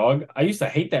Cowardly Dog. I used to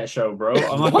hate that show, bro.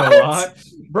 I'm not gonna What? lie,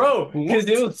 bro, because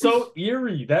it What? was so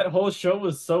eerie. That whole show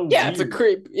was so Yeah, it's a weird.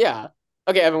 creep. Yeah.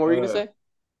 Okay, Evan, what were you gonna say?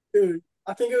 Dude,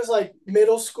 I think it was like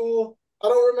middle school. I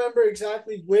don't remember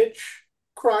exactly which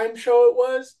crime show it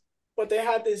was, but they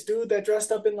had this dude that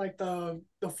dressed up in like the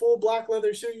full black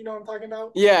leather suit. You know what I'm talking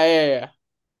about? Yeah.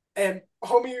 And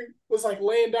homie was like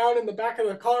laying down in the back of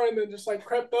the car and then just like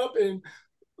crept up and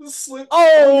slit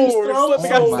Oh, homie's throat. slit the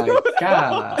guy's Oh my throat.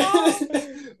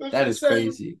 God. That is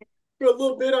crazy. For a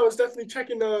little bit, I was definitely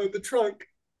checking the trunk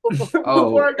Oh.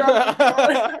 before I got in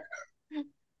the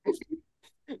car.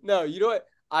 No, you know what?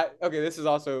 This is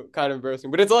also kind of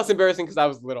embarrassing, but it's less embarrassing because I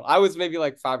was little. I was maybe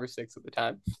like 5 or 6 at the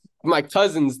time. My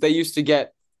cousins, they used to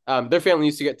get their family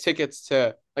used to get tickets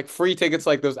to like free tickets,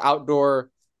 like those outdoor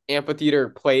amphitheater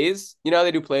plays. You know,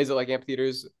 they do plays at like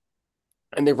amphitheaters,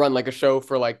 and they run like a show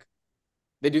for like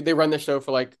they run the show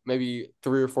for like maybe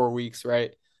 3 or 4 weeks,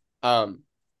 right?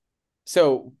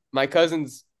 So my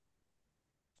cousins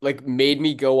like made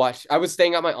me go watch. I was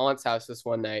staying at my aunt's house this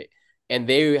one night, and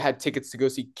they had tickets to go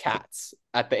see Cats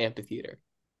at the amphitheater.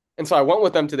 And so I went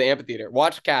with them to the amphitheater,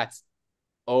 watched Cats.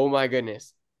 Oh my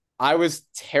goodness. I was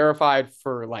terrified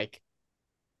for like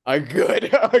a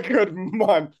good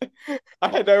month.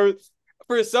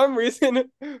 For some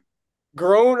reason,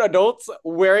 grown adults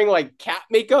wearing like cat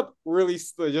makeup really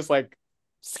just like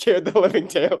scared the living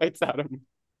daylights out of me.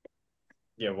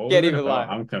 Yeah, what was Can't it even about?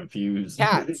 lie. I'm confused.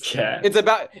 Cats. Cat.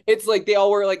 It's like they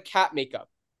all wear like cat makeup.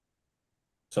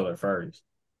 So they're furries.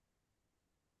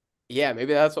 Yeah,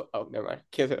 maybe that's what. Oh, never mind.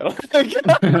 Can't say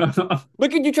that.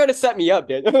 Look at you trying to set me up,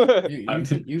 Daniel.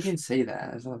 You can say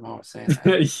that. There's nothing wrong with saying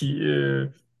that. Yeah.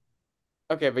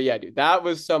 Okay, but yeah, dude, that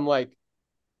was some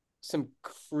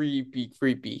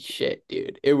creepy shit,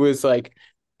 dude. It was I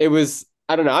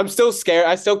don't know. I'm still scared.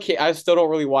 I still don't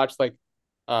really watch like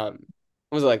what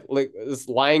was it like this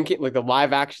Lion King, like the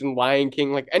live action Lion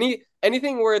King, like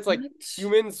anything where it's like What?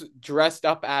 humans dressed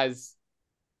up as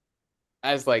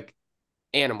like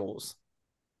animals.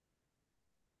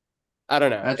 I don't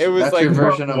know. It was That's like your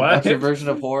version of What? that's your version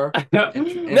of horror. no, it's not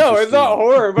Interesting.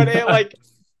 horror, but it like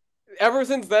ever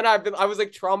since then I was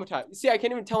like traumatized. See, I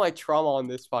can't even tell my trauma on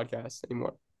this podcast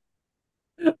anymore.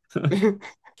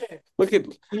 Look at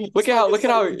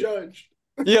how judged.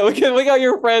 yeah, look how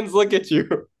your friends look at you.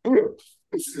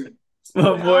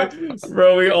 My boy,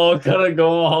 bro, we all kind of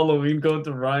go on Halloween, go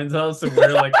to Ryan's house and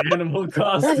wear like animal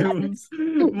costumes.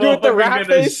 with the rat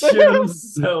gonna face. shit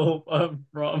himself, I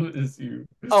promise you.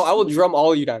 Oh, I will drum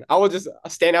all of you down. I will just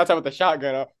stand outside with a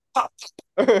shotgun.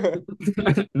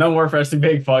 No more Freshly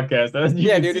Baked podcast.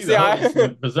 Yeah, dude, you see,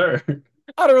 I- Berserk.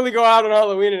 I don't really go out on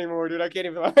Halloween anymore, dude. I can't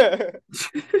even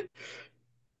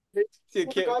see a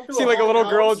kid, see like a little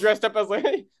girl dressed up as like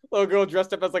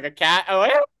a cat. I'm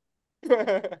like,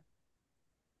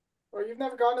 Or you've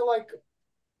never gone to like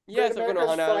yes, Great I've been to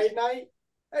America's haunted house. Fright Night?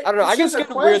 Hey, I don't know. I it's get just a scared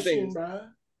of weird question, things. bruh.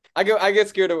 I get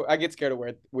scared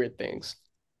of weird things.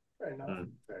 Fair enough.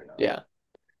 Fair enough. Yeah.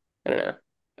 I don't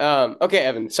know. Okay,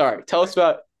 Evan, sorry. Tell us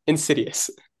about Insidious.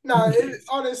 No,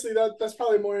 honestly, that's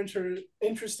probably a more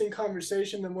interesting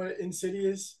conversation than what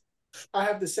Insidious I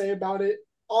have to say about it.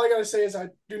 All I gotta say is I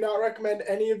do not recommend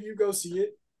any of you go see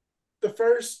it. The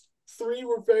first 3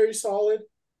 were very solid.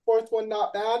 4th one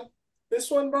not bad. This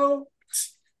one, bro,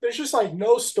 there's just like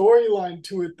no storyline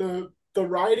to it. The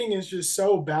writing is just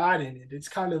so bad in it. It's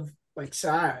kind of like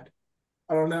sad.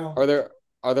 I don't know.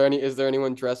 Is there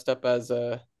anyone dressed up as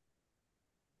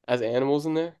animals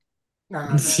in there?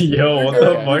 Nah. Yo, what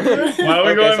the fuck? Why are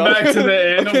we going back to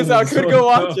the animals? Okay, so I could go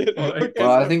watch it. Okay.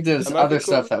 Well, I think there's That might be other cool.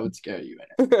 stuff that would scare you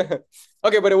in it.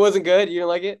 Okay, but it wasn't good. You didn't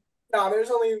like it? Nah, there's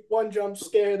only one jump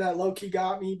scare that low-key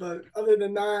got me, but other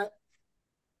than that,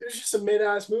 it's just a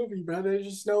mid-ass movie, bro. There's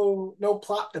just no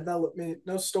plot development,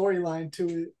 no storyline to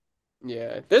it.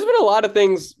 Yeah. There's been a lot of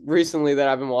things recently that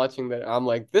I've been watching that I'm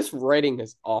like, this writing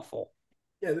is awful.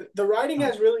 Yeah, the writing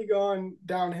has really gone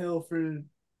downhill for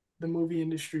the movie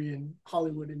industry and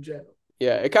Hollywood in general.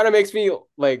 Yeah, it kind of makes me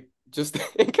like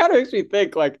it kind of makes me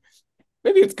think like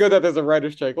maybe it's good that there's a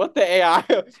writer's strike. Let the AI,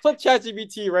 let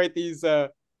ChatGPT write these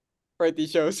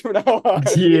shows from now on.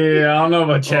 Yeah, I don't know about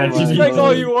Oh my ChatGPT. Strike all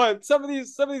God. you want. Some of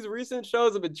these recent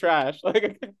shows have been trash.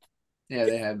 Like Yeah,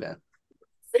 they have been.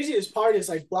 Craziest part is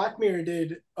like Black Mirror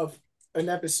did an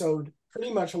episode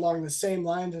pretty much along the same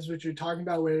lines as what you're talking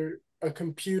about, where a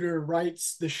computer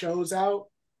writes the shows out,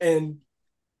 and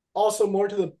also more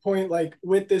to the point, like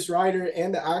with this writer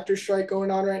and the actor strike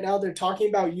going on right now, they're talking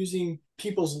about using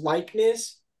people's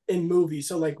likeness in movies,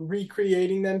 so like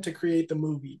recreating them to create the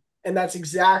movie, and that's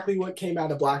exactly what came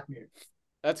out of Black Mirror.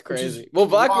 That's crazy. Well,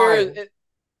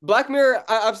 Black Mirror,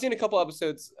 I've seen a couple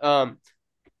episodes.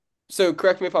 So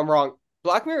correct me if I'm wrong.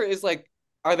 Black Mirror is like,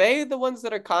 are they the ones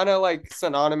that are kind of like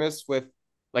synonymous with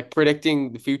like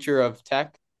predicting the future of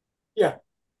tech? Yeah.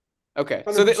 Okay.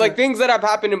 So like things that have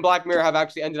happened in Black Mirror have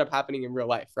actually ended up happening in real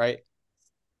life, right?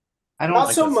 I don't Not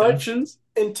like so The much Simpsons.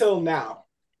 until now.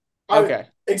 Okay.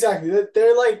 Exactly.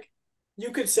 They're like,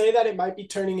 you could say that it might be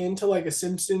turning into like a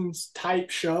Simpsons type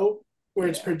show where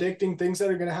it's predicting things that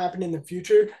are going to happen in the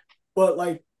future. But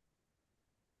like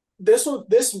this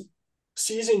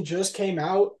season just came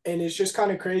out, and it's just kind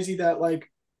of crazy that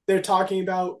like they're talking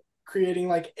about creating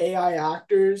like AI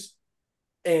actors,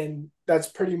 and that's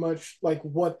pretty much like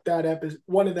what that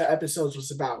one of the episodes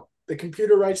was about. The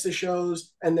computer writes the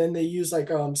shows, and then they use like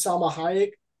Salma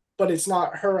Hayek, but it's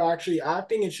not her actually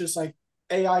acting. It's just like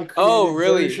AI created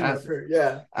version of her.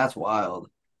 Yeah, that's wild.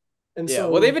 And yeah,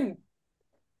 so well, they've been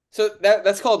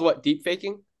that's called what, deep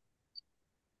faking?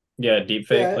 Yeah, deep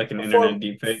fake, like an internet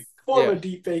deep fake. Form of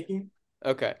deep faking.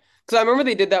 Okay, because I remember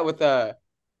they did that with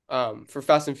for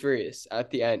Fast and Furious at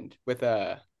the end with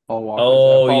Paul Walker.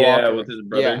 Paul Walker. With his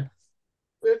brother.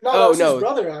 Yeah. No, that was his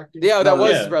brother acting. Yeah, that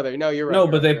was his brother. No, you're right. No,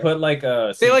 but they put like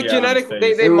a they like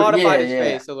genetically they modified his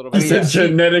face a little bit. I said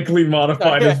genetically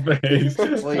modified his face.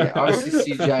 Well, yeah,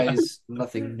 obviously CGI is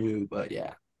nothing new, but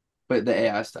yeah, but the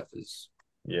AI stuff is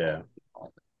yeah.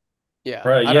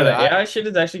 Bro, yeah, the AI shit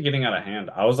is actually getting out of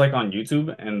hand. I was like on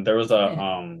YouTube, and there was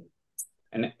an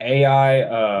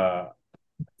AI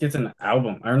it's an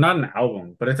album, or not an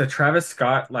album, but it's a Travis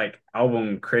Scott like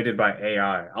album created by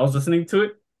AI. I was listening to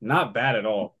it, not bad at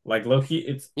all. Like low key,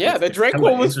 it's the Drake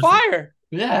one was fire.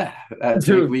 Yeah, that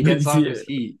Drake Weekend song was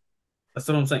heat. That's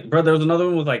what I'm saying, bro. There was another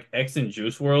one with like X and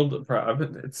Juice World. Bro,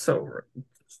 it's so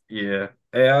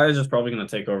AI is just probably gonna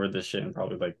take over this shit in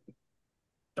probably like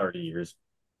 30 years.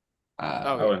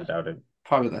 I wouldn't doubt it.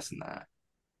 Probably less than that.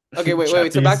 Okay, wait. So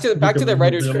back to the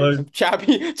writer's script.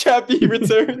 Chappie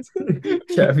returns.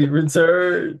 Chappie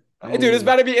returns. Hey, dude, it's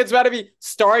about to be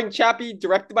starring Chappie,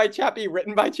 directed by Chappie,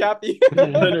 written by Chappie.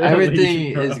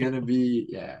 Everything is gonna be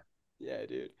Yeah,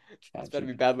 dude. It's about to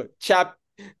be bad.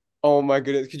 Oh my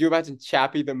goodness! Could you imagine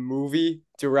Chappie the movie,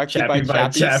 directed by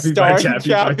Chappie, starring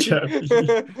Chappie?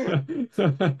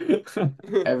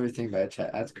 Everything by Chappie.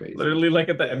 That's crazy. Literally, like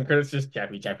at the end credits, just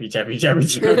Chappie.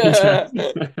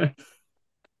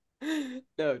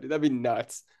 No, dude, that'd be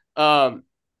nuts. But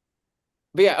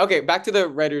yeah, okay, back to the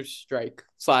writers' strike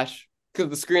 / because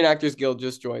the Screen Actors Guild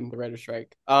just joined the writers'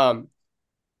 strike.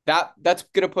 That's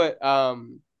gonna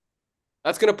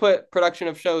put production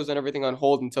of shows and everything on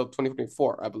hold until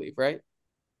 2024, I believe, right?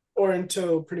 Or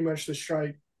until pretty much the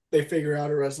strike, they figure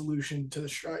out a resolution to the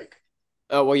strike.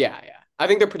 Oh well, yeah. I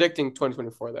think they're predicting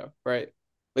 2024 though, right?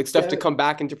 Like stuff to come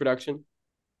back into production.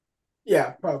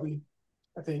 Yeah, probably.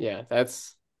 I think. Yeah,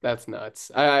 that's nuts.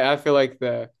 I feel like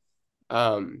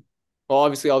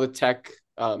obviously all the tech,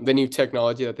 the new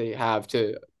technology that they have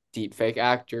to deep fake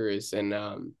actors and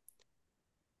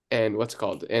what's it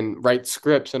called, and write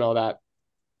scripts and all that.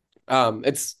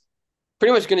 It's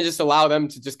pretty much going to just allow them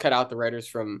to just cut out the writers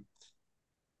from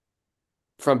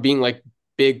being like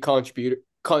big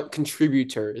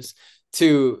contributors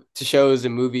to shows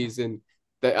and movies, and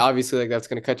that obviously like that's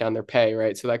going to cut down their pay,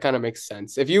 right? So that kind of makes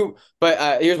sense.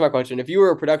 But here's my question: if you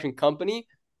were a production company,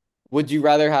 would you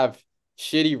rather have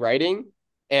shitty writing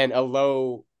and a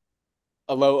low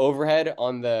overhead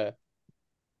on the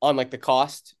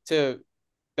cost that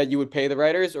you would pay the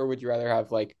writers, or would you rather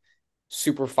have like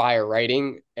super fire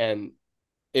writing and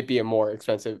it be a more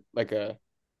expensive the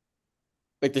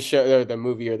show or the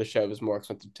movie or the show is more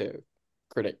expensive to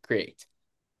create?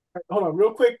 Hold on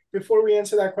real quick before we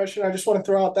answer that question. I just want to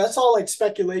throw out that's all like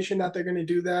speculation that they're going to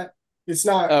do that. It's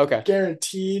not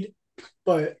guaranteed,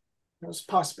 but there's a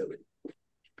possibility.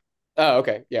 Oh,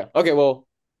 okay. Yeah. Okay, well.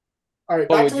 All right,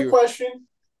 back to the question.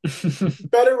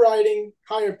 Better writing,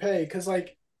 higher pay, because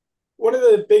like one of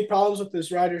the big problems with this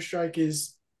writer's strike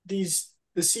is the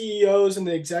CEOs and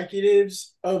the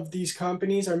executives of these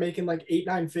companies are making like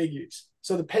 8-9 figures.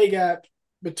 So the pay gap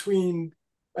between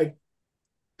like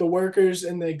the workers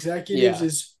and the executives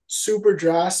is super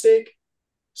drastic.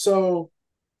 So,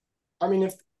 I mean,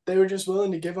 if they were just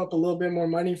willing to give up a little bit more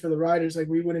money for the writers, like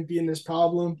we wouldn't be in this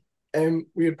problem, and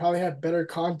we would probably have better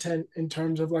content in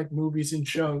terms of like movies and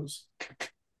shows.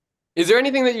 Is there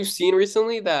anything that you've seen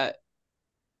recently that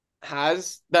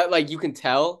has that like you can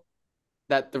tell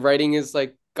that the writing is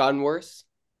like gotten worse?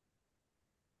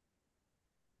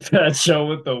 That show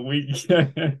with the week.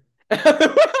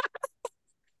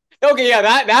 Okay, yeah,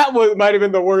 that was might have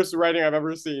been the worst writing I've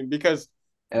ever seen because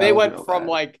Yeah, they that was went real from bad.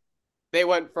 like they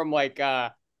went from like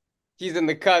he's in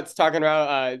the cuts talking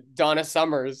about Donna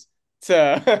Summers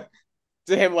to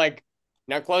to him like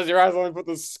now close your eyes, let me put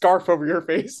the scarf over your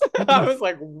face. I was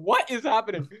like, what is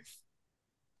happening?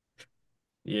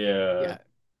 Yeah. Yeah.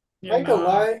 Yeah, I ain't gonna nah.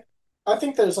 lie. I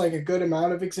think there's like a good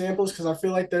amount of examples because I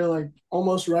feel like they're like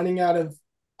almost running out of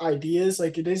ideas.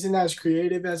 Like it isn't as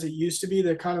creative as it used to be.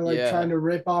 They're kind of like trying Yeah. to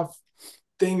rip off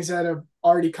things that have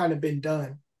already kind of been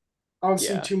done. I don't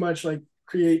see Yeah. too much like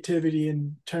creativity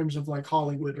in terms of like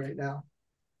Hollywood right now.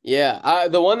 Yeah.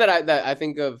 The one that I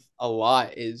think of a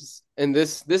lot is and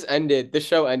this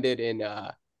show ended in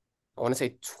I want to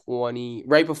say 20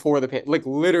 right before like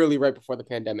literally right before the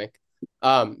pandemic.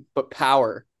 But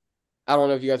Power. I don't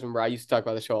know if you guys remember. I used to talk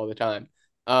about the show all the time.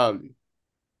 Um,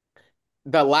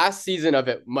 the last season of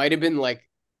it might have been like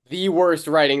the worst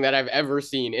writing that I've ever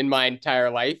seen in my entire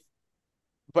life.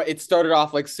 But it started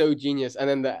off like so genius, and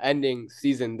then the ending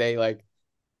season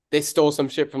they stole some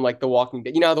shit from like The Walking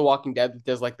Dead. You know how The Walking Dead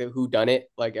does like the who done it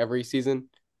like every season.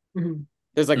 Mhm.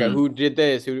 There's like a Mm. who did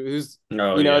this, who's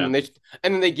Oh you know, yeah.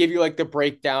 and then they give you like the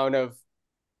breakdown of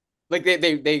like they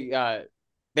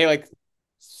like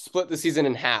split the season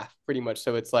in half pretty much.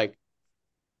 So it's like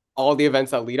all the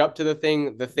events that lead up to the thing,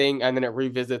 and then it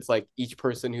revisits like each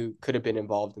person who could have been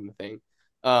involved in the thing.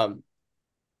 Um,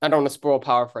 I don't want to spoil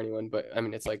Power for anyone, but I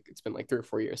mean it's been like 3 or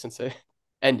 4 years since it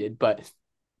ended. But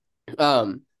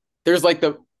um, there's like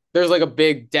there's like a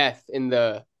big death in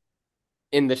the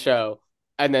show,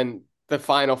 and then the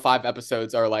final 5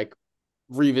 episodes are like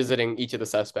revisiting each of the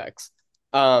suspects.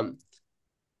 Um,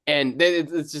 and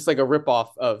it's just like a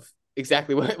ripoff of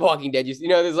exactly what Walking Dead used. You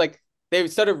know, there's like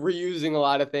they've started reusing a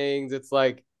lot of things. It's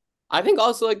like I think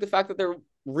also like the fact that they're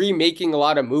remaking a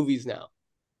lot of movies now.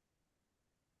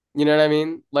 You know what I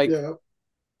mean? Yeah.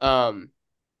 Um,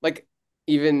 like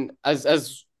even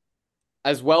as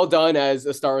well done as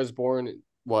A Star Is Born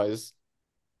was,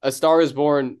 A Star Is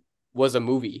Born was a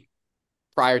movie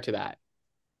prior to that.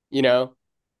 You know,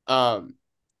 um,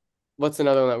 what's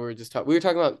another one that we were just talking? We were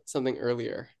talking about something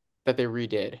earlier that they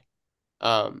redid,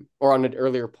 or on an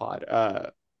earlier pod.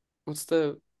 What's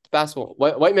the basketball?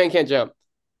 White Man Can't Jump.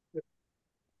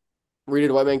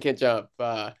 Redid White Man Can't Jump.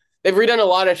 They've redone a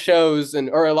lot of shows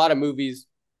or a lot of movies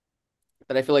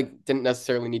that I feel like didn't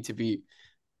necessarily need to be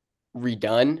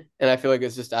redone, and I feel like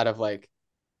it's just out of like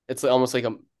it's almost like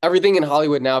everything in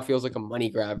Hollywood now feels like a money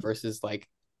grab versus like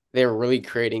they're really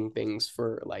creating things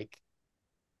for like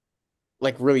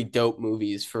really dope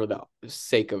movies for the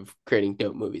sake of creating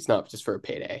dope movies, not just for a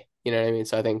payday. You know what I mean?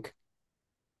 So I think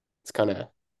it's kind of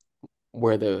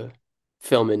where the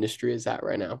film industry is at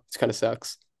right now. It kind of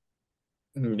sucks.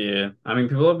 Yeah. I mean,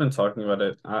 people have been talking about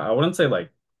it. I wouldn't say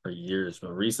like for years,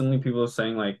 but recently people are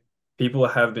saying like people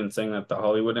have been saying that the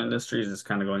Hollywood industry is just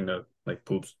kind of going to like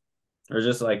poops. Or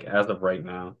just like as of right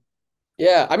now.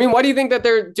 Yeah, I mean, why do you think that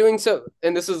they're doing so?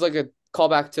 And this is like a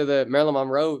callback to the Marilyn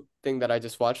Monroe thing that I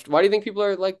just watched. Why do you think people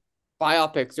are like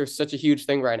biopics are such a huge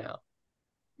thing right now?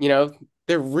 You know,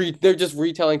 they're just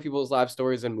retelling people's life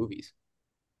stories in movies.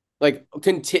 Like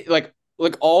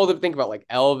all the think about like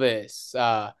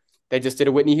Elvis. They just did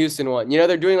a Whitney Houston one. You know,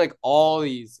 they're doing like all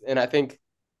these, and I think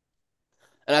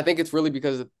it's really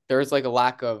because there's like a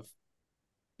lack of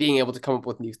being able to come up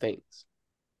with new things.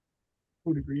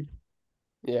 Would agree.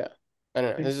 Yeah, I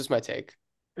don't know. This is just my take.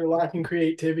 They're lacking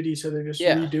creativity, so they're just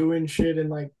Yeah, redoing shit and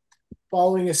like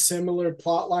following a similar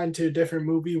plot line to a different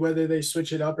movie, whether they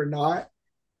switch it up or not.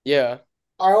 yeah,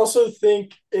 I also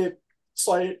think it's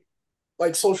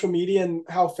like social media and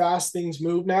how fast things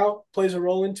move now plays a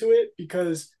role into it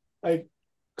because like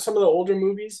some of the older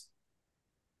movies,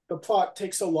 the plot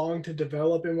takes so long to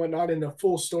develop and whatnot, and the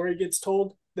full story gets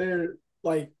told. They're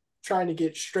like trying to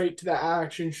get straight to the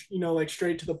action, like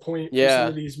straight to the point for some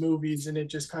of yeah. these movies, and it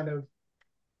just kind of,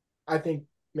 I think,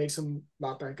 makes them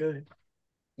not that good.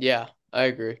 Yeah, I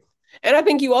agree. And I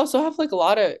think you also have like a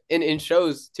lot of in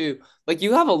shows too. Like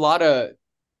you have a lot of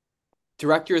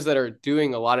directors that are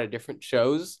doing a lot of different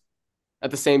shows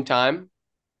at the same time.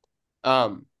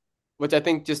 Um, which I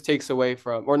think just takes away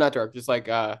from or not directors, like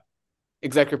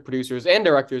executive producers and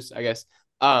directors, I guess.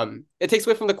 It takes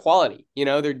away from the quality. You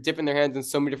know, they're dipping their hands in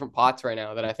so many different pots right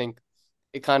now that I think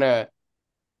it kind of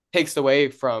takes away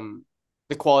from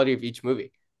the quality of each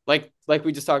movie. Like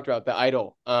we just talked about, The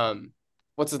Idol.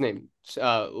 What's his name?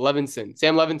 Levinson.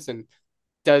 Sam Levinson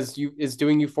is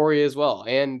doing Euphoria as well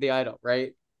and The Idol,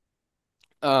 right?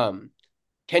 Um,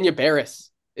 Kenya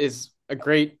Barris is a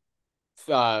great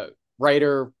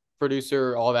writer,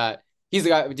 producer, all that. He's the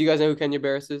guy. Do you guys know who Kenya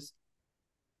Barris is?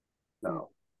 No.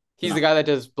 He's the guy that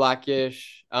does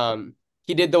Blackish.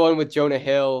 He did the one with Jonah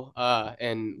Hill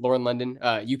and Lauren London.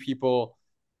 You People.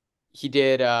 He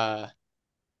did. I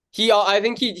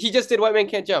think he just did White Man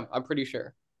Can't Jump. I'm pretty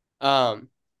sure.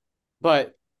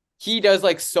 But he does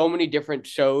like so many different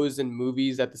shows and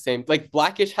movies at the same. Like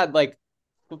Blackish had like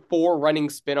 4 running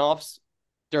spinoffs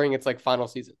during its like final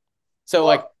season. So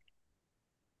like,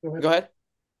 go ahead.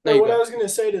 No, what I was gonna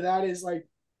say to that is like,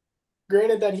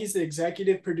 granted that he's the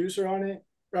executive producer on it,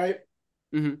 right?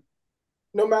 Mm-hmm.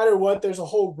 No matter what, there's a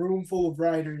whole room full of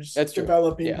writers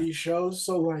developing these shows.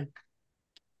 So like,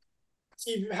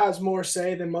 he has more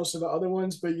say than most of the other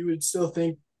ones, but you would still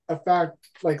think a fact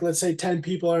like, let's say 10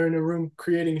 people are in a room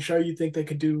creating a show, you think they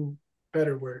could do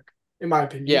better work, in my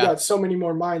opinion. You got so many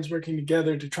more minds working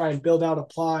together to try and build out a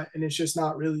plot, and it's just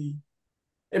not really,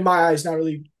 in my eyes, not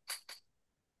really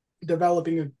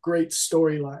developing a great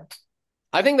storyline.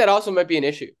 I think that also might be an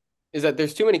issue, is that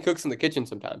there's too many cooks in the kitchen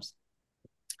sometimes.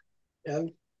 Yeah.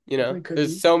 You know,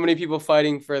 there's so many people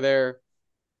fighting for their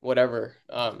whatever,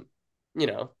 you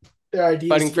know, their ideas,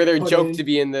 fighting for their joke to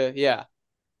be in the,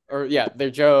 their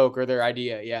joke or their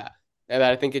idea. Yeah. And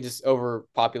I think it just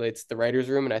overpopulates the writer's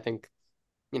room. And I think,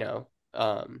 you know,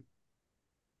 I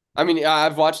mean,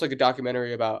 I've watched like a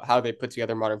documentary about how they put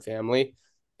together Modern Family,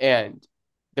 and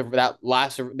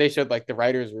they showed like the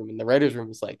writer's room, and the writer's room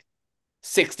was like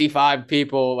 65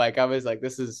 people. Like I was like,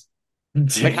 this is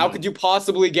like, how could you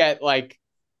possibly put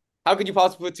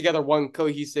together one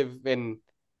cohesive and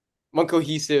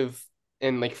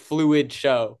like fluid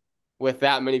show with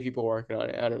that many people working on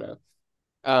it? I don't know.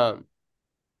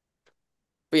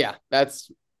 But yeah,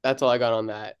 that's all I got on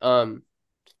that. Should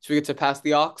we get to Pass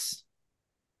the Aux?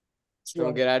 So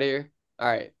we'll get out of here. All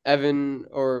right, Evan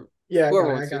or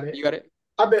whoever I got it. You got it.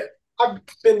 I've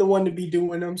been the one to be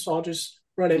doing them, so I'll just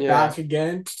run it back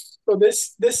again. So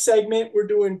this segment, we're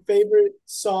doing favorite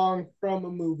song from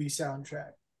a movie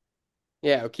soundtrack.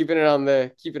 Yeah, keeping it on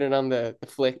the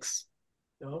flicks.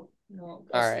 No, all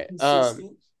right.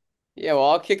 Yeah,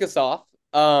 well, I'll kick us off.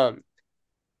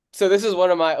 So this is one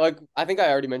of my, like, I think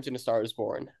I already mentioned A Star Is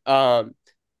Born. But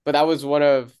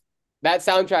that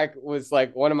soundtrack was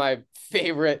like one of my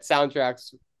favorite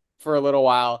soundtracks for a little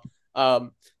while.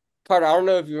 Carter, I don't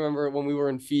know if you remember when we were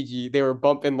in Fiji, they were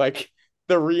bumping like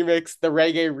the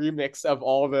reggae remix of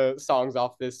all the songs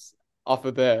off this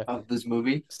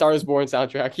movie, Star Is Born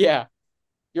soundtrack. Yeah,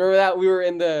 you remember that? We were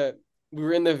in the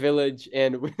village,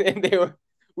 and we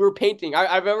were painting.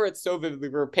 I remember it so vividly.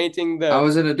 We were painting the. I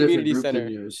was in a different community group center.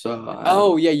 than you, so.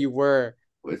 Oh yeah, you were.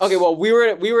 Okay, well we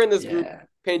were in this group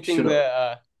painting we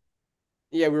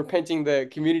were painting the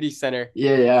community center.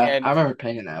 Yeah, and, I remember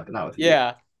painting that, but not with you.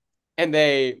 Yeah, and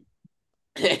they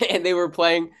were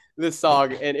playing this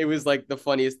song, and it was like the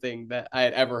funniest thing that I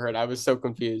had ever heard. I was so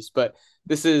confused, but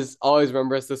this is Always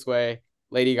Remember Us This Way,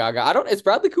 Lady Gaga. Is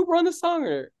Bradley Cooper on this song,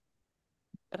 or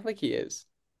I don't think he is.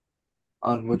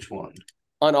 On which one?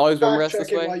 On Always Remember Us This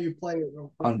Way. While you play it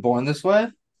real quick. On Born This Way?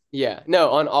 Yeah,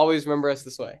 no, on Always Remember Us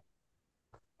This Way.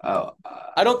 Oh,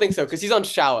 I don't think so, because he's on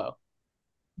Shallow.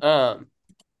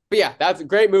 But yeah, that's a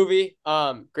great movie.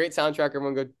 Great soundtrack.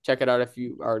 Everyone go check it out if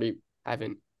you already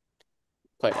haven't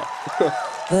played it.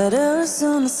 Letters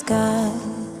on the sky,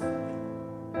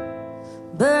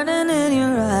 burning in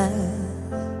your eyes.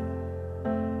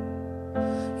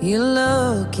 You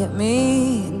look at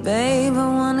me, babe, I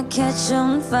wanna catch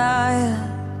on fire.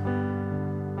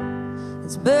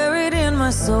 It's buried in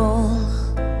my soul,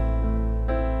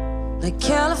 like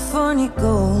California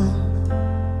gold.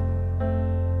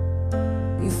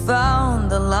 You found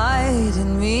the light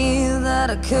in me that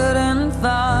I couldn't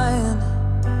find.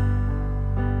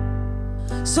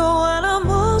 So when I'm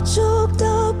all choked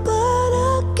up but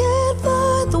I can't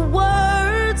find the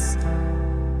words,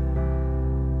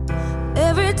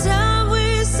 every time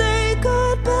we say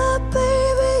goodbye,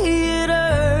 baby, it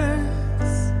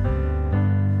hurts.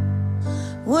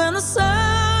 When the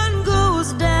sun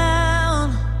goes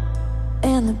down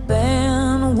and the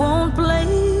band won't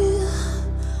play,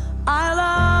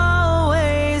 I'll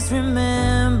always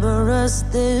remember us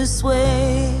this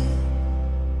way.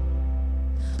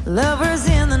 Lovers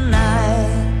in the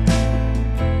night,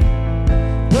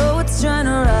 though it's trying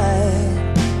to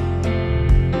ride.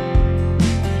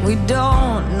 We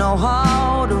don't know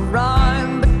how to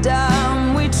rhyme, but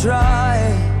damn, we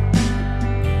try.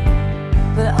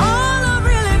 But all I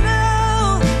really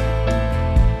know,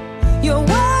 you're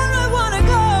where I wanna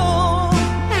go.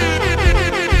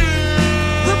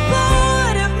 The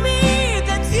part of me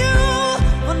that you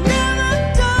will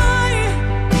never die.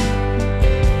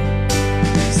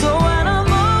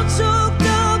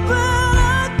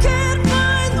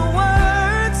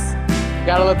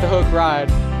 let the hook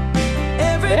ride.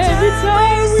 Every Every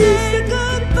time we time say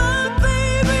goodbye,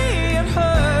 baby, it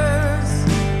hurts.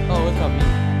 Oh, it's not me.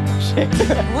 Shit.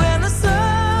 When the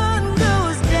sun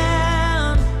goes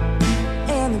down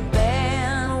and the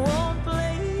band won't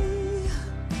play,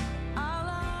 I'll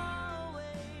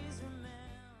always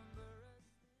remember.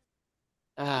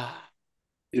 Ah,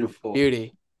 Beautiful.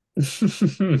 beauty.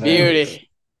 Very Beauty.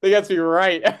 They got to be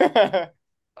right.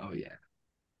 Oh yeah.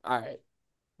 All right.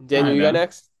 Daniel, All right, you got man.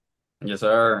 next? Yes,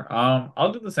 sir.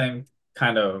 I'll do the same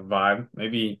kind of vibe,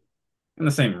 maybe in the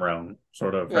same realm,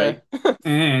 sort of, right?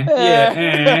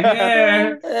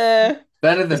 Yeah.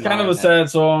 Better than It's kind of a mine, sad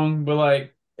song, but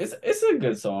like it's a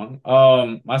good song.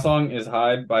 My song is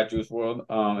Hide by Juice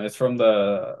WRLD. It's from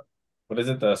the what is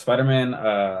it? The Spider-Man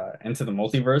Into the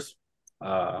Multiverse.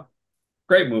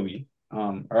 Great movie.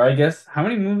 Or I guess how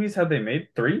many movies have they made?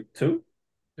 3? 2?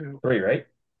 3, right?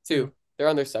 2. They're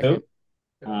on their second. 2?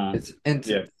 It's into.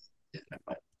 Yeah. Yeah, never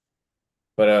mind.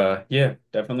 But yeah,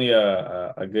 definitely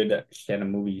a good set of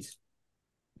movies.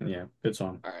 Yeah, good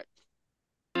song. All right.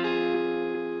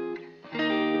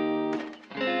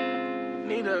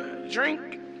 Need a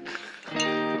drink?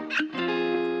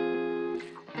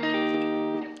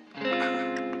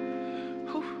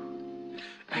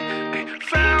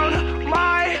 Found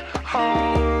my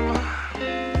home.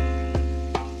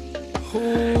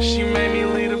 She made me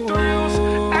leave the thrills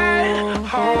at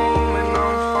home, and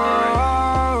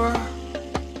I'm fine.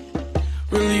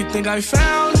 Really think I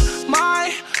found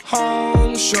my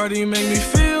home. Shorty made me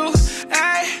feel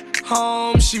at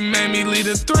home. She made me leave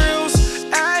the thrills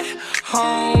at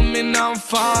home, and I'm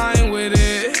fine with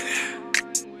it.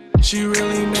 She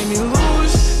really made me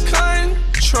lose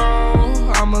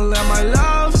control. I'ma let my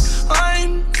love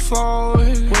unfold.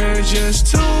 We're just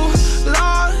two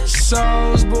lost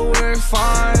souls, but we're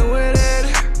fine with it.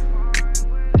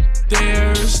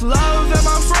 There's love at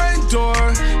my front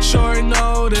door. Short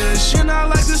notice, you're not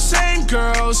like the same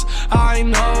girls I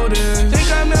noticed. Think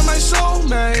I met my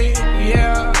soulmate,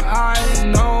 yeah, I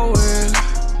know it.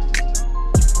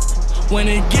 When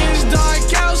it gets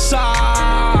dark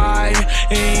outside,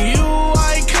 and you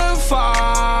I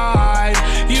confide,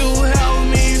 you help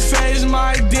me face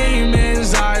my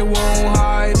demons. I won't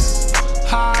hide.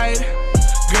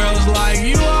 Girls like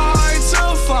you are hard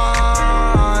to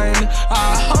find.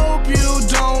 I hope you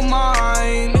don't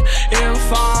mind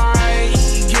if I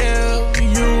give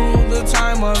you the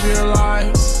time of your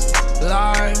life.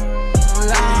 I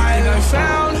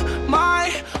found my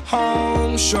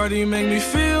home. Shorty make me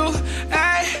feel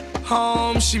at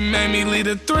home. She made me leave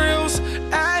the thrills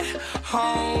at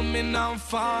home, and I'm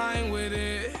fine with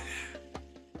it.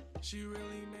 She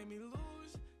really made me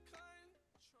lose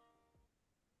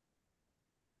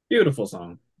Beautiful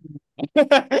song.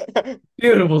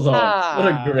 Beautiful song. What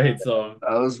a great song.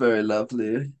 That was very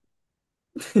lovely.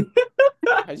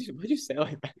 Why'd you say it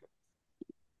like that?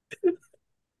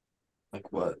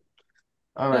 Like what?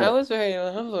 All That right. was very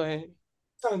lovely.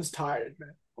 Sounds tired,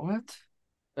 man. What?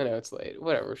 I know it's late.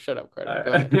 Whatever. Shut up, Carter.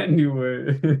 Go I ahead. knew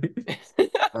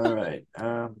it. All right.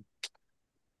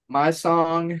 My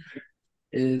song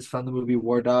is from the movie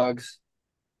War Dogs.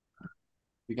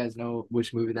 You guys know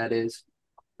which movie that is?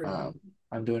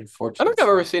 I'm doing I Fortunate don't think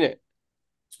I've ever Son. seen it.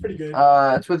 It's pretty good.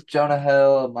 It's with Jonah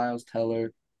Hill, Miles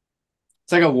Teller.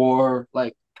 It's like a war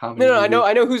like comedy No, movie.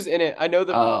 I know who's in it. I know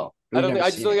the. Oh, I don't think. I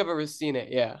just seen don't think it. I've ever seen it.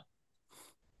 Yeah.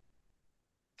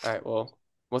 All right. Well,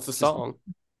 what's the Just- song?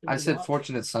 I said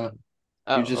Fortunate Son.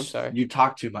 Oh, You I'm just sorry. you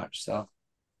talk too much, so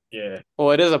Yeah.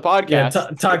 Well, it is a podcast.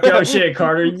 Yeah, talk your shit,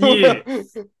 Carter. Yeah.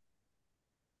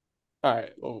 All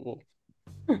right. Well,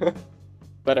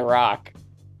 let it rock.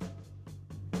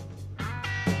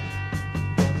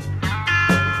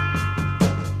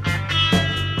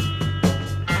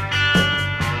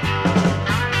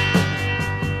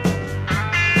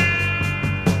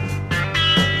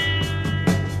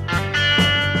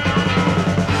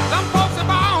 Some folks are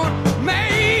born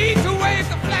made to wave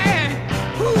the flag.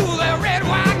 Ooh, they're red,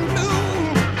 white, and blue.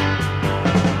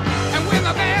 And when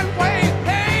the band plays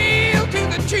 "Hail to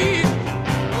the Chief,"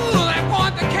 ooh, they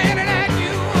point the cannon at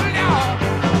you. Now,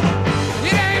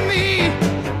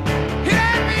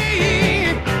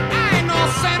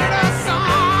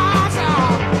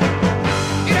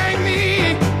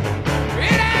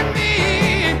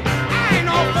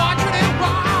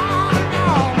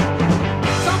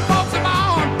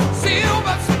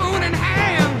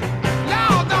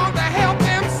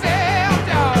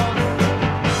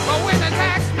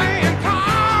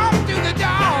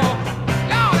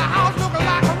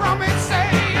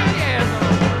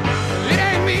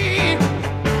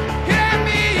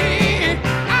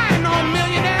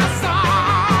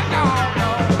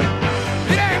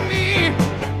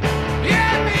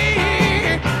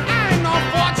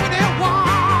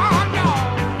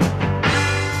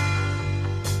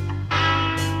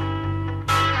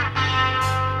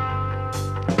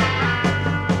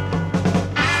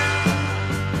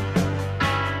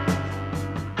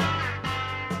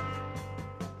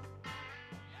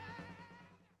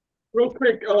 Real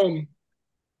quick,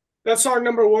 that song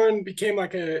number one became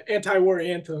like an anti-war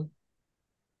anthem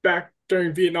back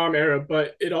during Vietnam era,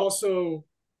 but it also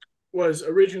was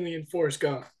originally in Forrest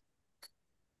Gump.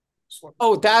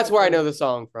 Oh, that's where I know the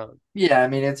song from. Yeah, I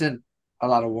mean it's in a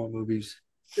lot of war movies.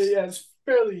 Yeah, it's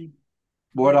fairly.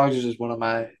 War Dogs is just one of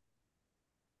my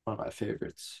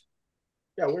favorites.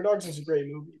 Yeah, War Dogs is a great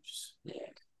movie. Just Yeah.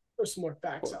 there's some more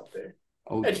facts out there.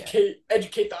 Oh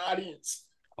Educate the audience.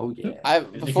 Oh yeah.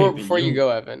 Before you go,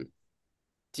 Evan,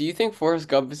 do you think Forrest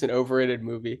Gump is an overrated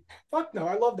movie? Fuck no,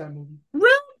 I love that movie.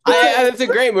 It's a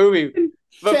great movie,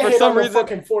 but Can't for hate some on no reason,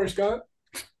 fucking Forrest Gump.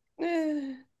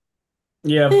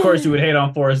 Yeah, of course you would hate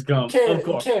on Forrest Gump.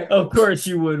 Can't. Of course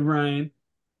you would, Ryan.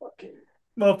 Fucking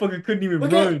Motherfucker couldn't even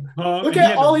Look run, huh? look And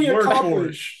at all had he to work for it.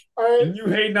 accomplished. All right. And you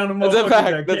hating on a That's a motherfucker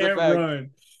fact. that That's a can't fact. run.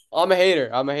 I'm a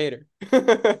hater.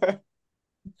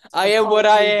 I am what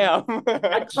I am.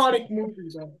 Iconic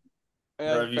movies, man.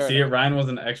 Yeah, Bro, if you fair see enough. it, Ryan was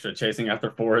an extra chasing after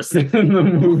Forrest in the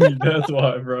movie. That's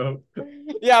why, bro.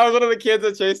 Yeah, I was one of the kids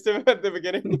that chased him at the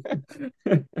beginning.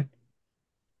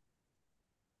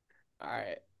 All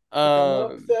right.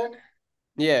 Then.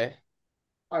 Yeah.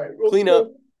 All right. Real Clean quick,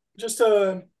 up. Just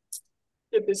to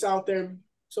get this out there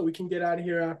so we can get out of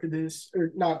here after this,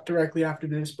 or not directly after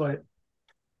this, but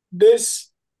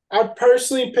this, I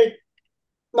personally picked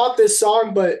not this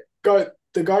song, but got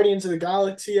the Guardians of the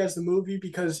Galaxy as the movie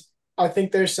because I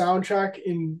think their soundtrack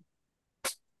in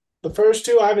the first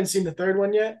two, I haven't seen the third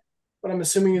one yet, but I'm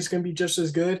assuming it's going to be just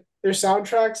as good. Their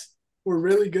soundtracks were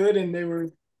really good and they were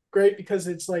great because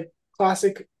it's like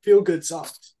classic feel good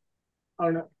songs. I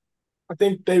don't know. I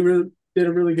think they really did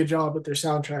a really good job with their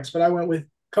soundtracks, but I went with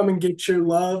Come and Get Your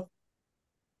Love.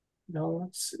 No,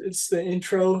 it's the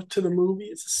intro to the movie.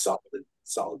 It's a solid.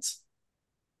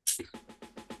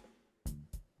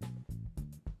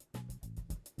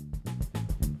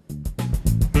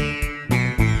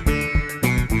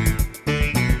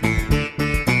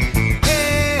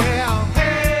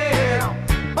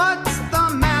 What's the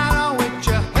matter with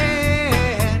your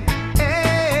head?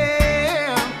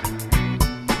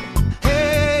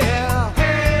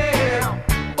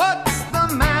 What's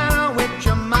the matter with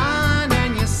your mind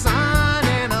and your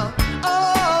signing up?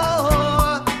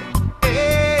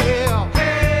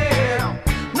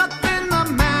 Nothing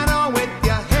the matter with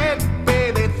your head,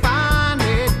 baby. Find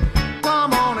it.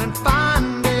 Come on and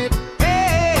find it.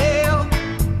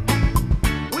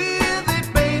 With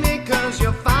it, baby, 'cause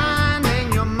you're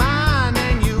finding your mind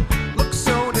and you look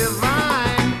so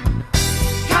divine.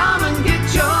 Come and get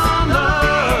your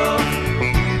love.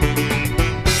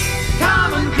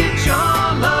 Come and get your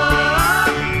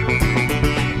love.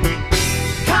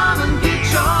 Come and get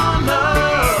your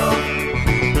love.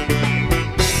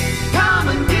 Come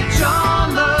and get your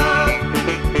love.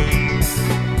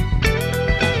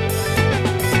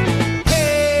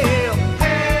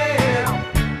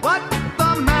 What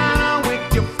the matter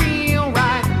with you? Feel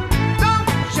right?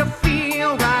 Don't you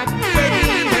feel right,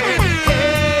 baby?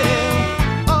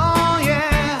 Oh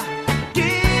yeah,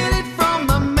 get it from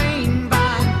the main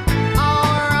vine.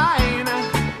 All right,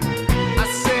 I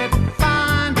said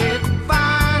find it,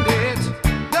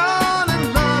 gonna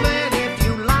love it if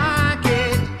you like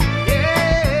it,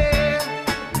 yeah.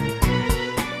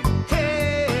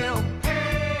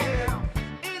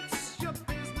 It's your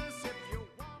business if you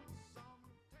want some.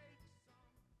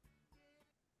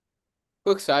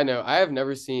 Quick side note, I have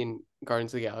never seen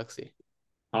Guardians of the Galaxy.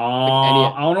 Oh,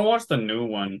 any- I want to watch the new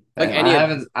one. Like Damn, any I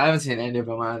of- haven't seen any of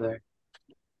them either.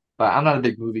 But I'm not a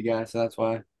big movie guy, so that's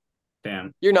why.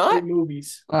 Damn. You're not? Great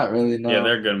movies. Not really, no. Yeah,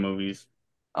 they're good movies.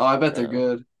 Oh, I bet they're No.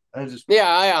 good. I just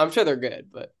I'm sure they're good,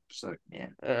 but like,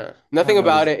 yeah. nothing I've no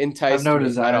about des- it I enticed have no me at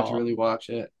desire all. to really watch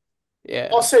it. Yeah.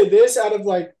 I'll say this out of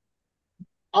like,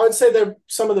 I would say they're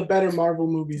some of the better Marvel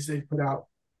movies they put out.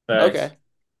 Facts. Okay.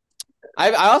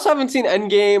 I also haven't seen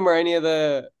Endgame or any of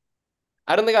the.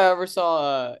 I don't think I ever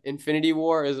saw Infinity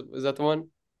War. Was that the one?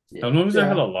 Those movies Yeah. are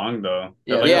hella long though.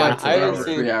 Yeah, They're Yeah, like I haven't hours.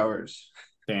 seen- 3 hours.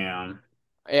 Damn.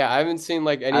 Yeah, I haven't seen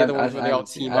like any of the ones where they all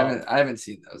team up. I haven't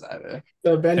seen those either.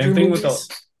 The Avenger Same thing with movies.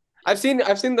 I've seen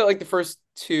the first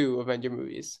two Avenger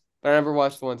movies, but I never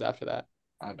watched the ones after that.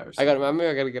 I've never I seen got them. maybe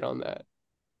I gotta get on that.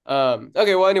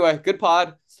 Okay, well anyway, good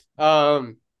pod.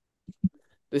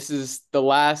 This is the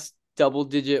last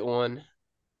double-digit one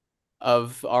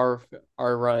of our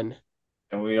run.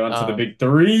 And we on to the Um, big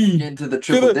three. Get into the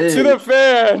To triple the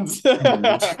fans.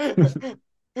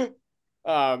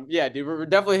 Mhm. Yeah, dude, we're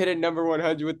definitely hitting number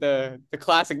 100 with the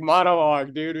classic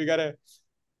monologue, dude. We better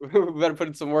put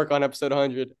in some work on episode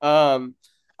 100. All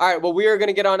right, well, we are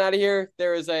gonna get on out of here.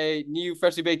 There is a new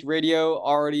Freshly Baked Radio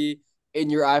already in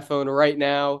your iPhone right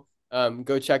now.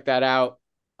 Go check that out.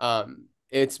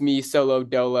 It's me solo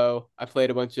dolo. I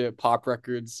played a bunch of pop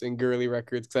records and girly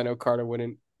records because I know Carter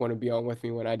wouldn't want to be on with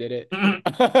me when I did it.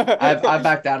 I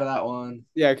backed out of that one.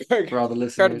 Yeah, for all the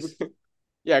listeners.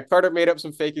 Carter made up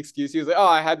some fake excuse. He was like, "Oh,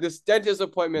 I had this dentist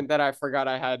appointment that I forgot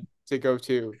I had to go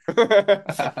to."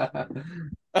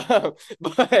 But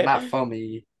not for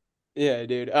me. Yeah,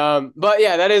 dude. But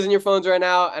yeah, that is in your phones right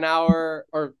now. An hour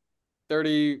or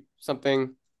 30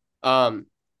 something.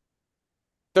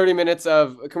 30 minutes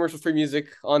of commercial-free music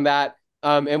on that.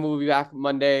 And we'll be back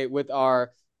Monday with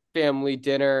our family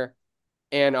dinner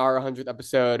and our 100th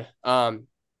episode.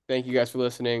 Thank you guys for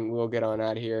listening. We'll get on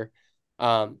out of here.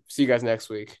 See you guys next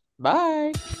week.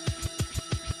 Bye.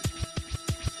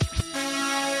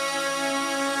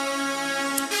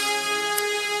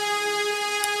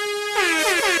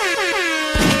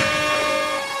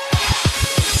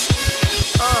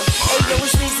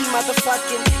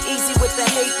 Motherfucking easy with the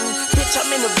hating. Bitch, I'm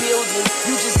in the building.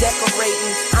 You just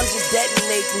decorating. I'm just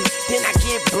detonating. Then I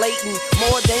get blatant.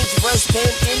 More dangerous than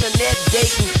internet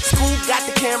dating. School got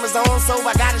the cameras on, so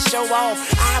I gotta show off.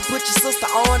 I put your sister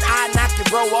on, I knock your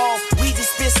bro off. We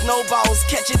just spit snowballs.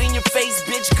 Catch it in your face,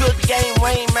 bitch. Good game,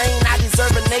 Wayne, man. I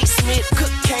deserve a Nate Smith.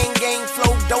 Cocaine game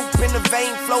flow. Dope in the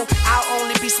vein flow. I'll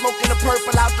only be smoking the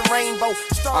purple out the rainbow.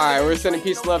 Alright, we're sending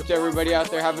peace and love to everybody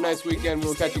out there. Have a nice weekend.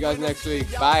 We'll catch you guys next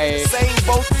week. Bye. Same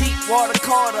boat, deep water,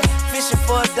 Carter, fishing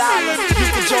for $1. You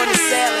can join the salad.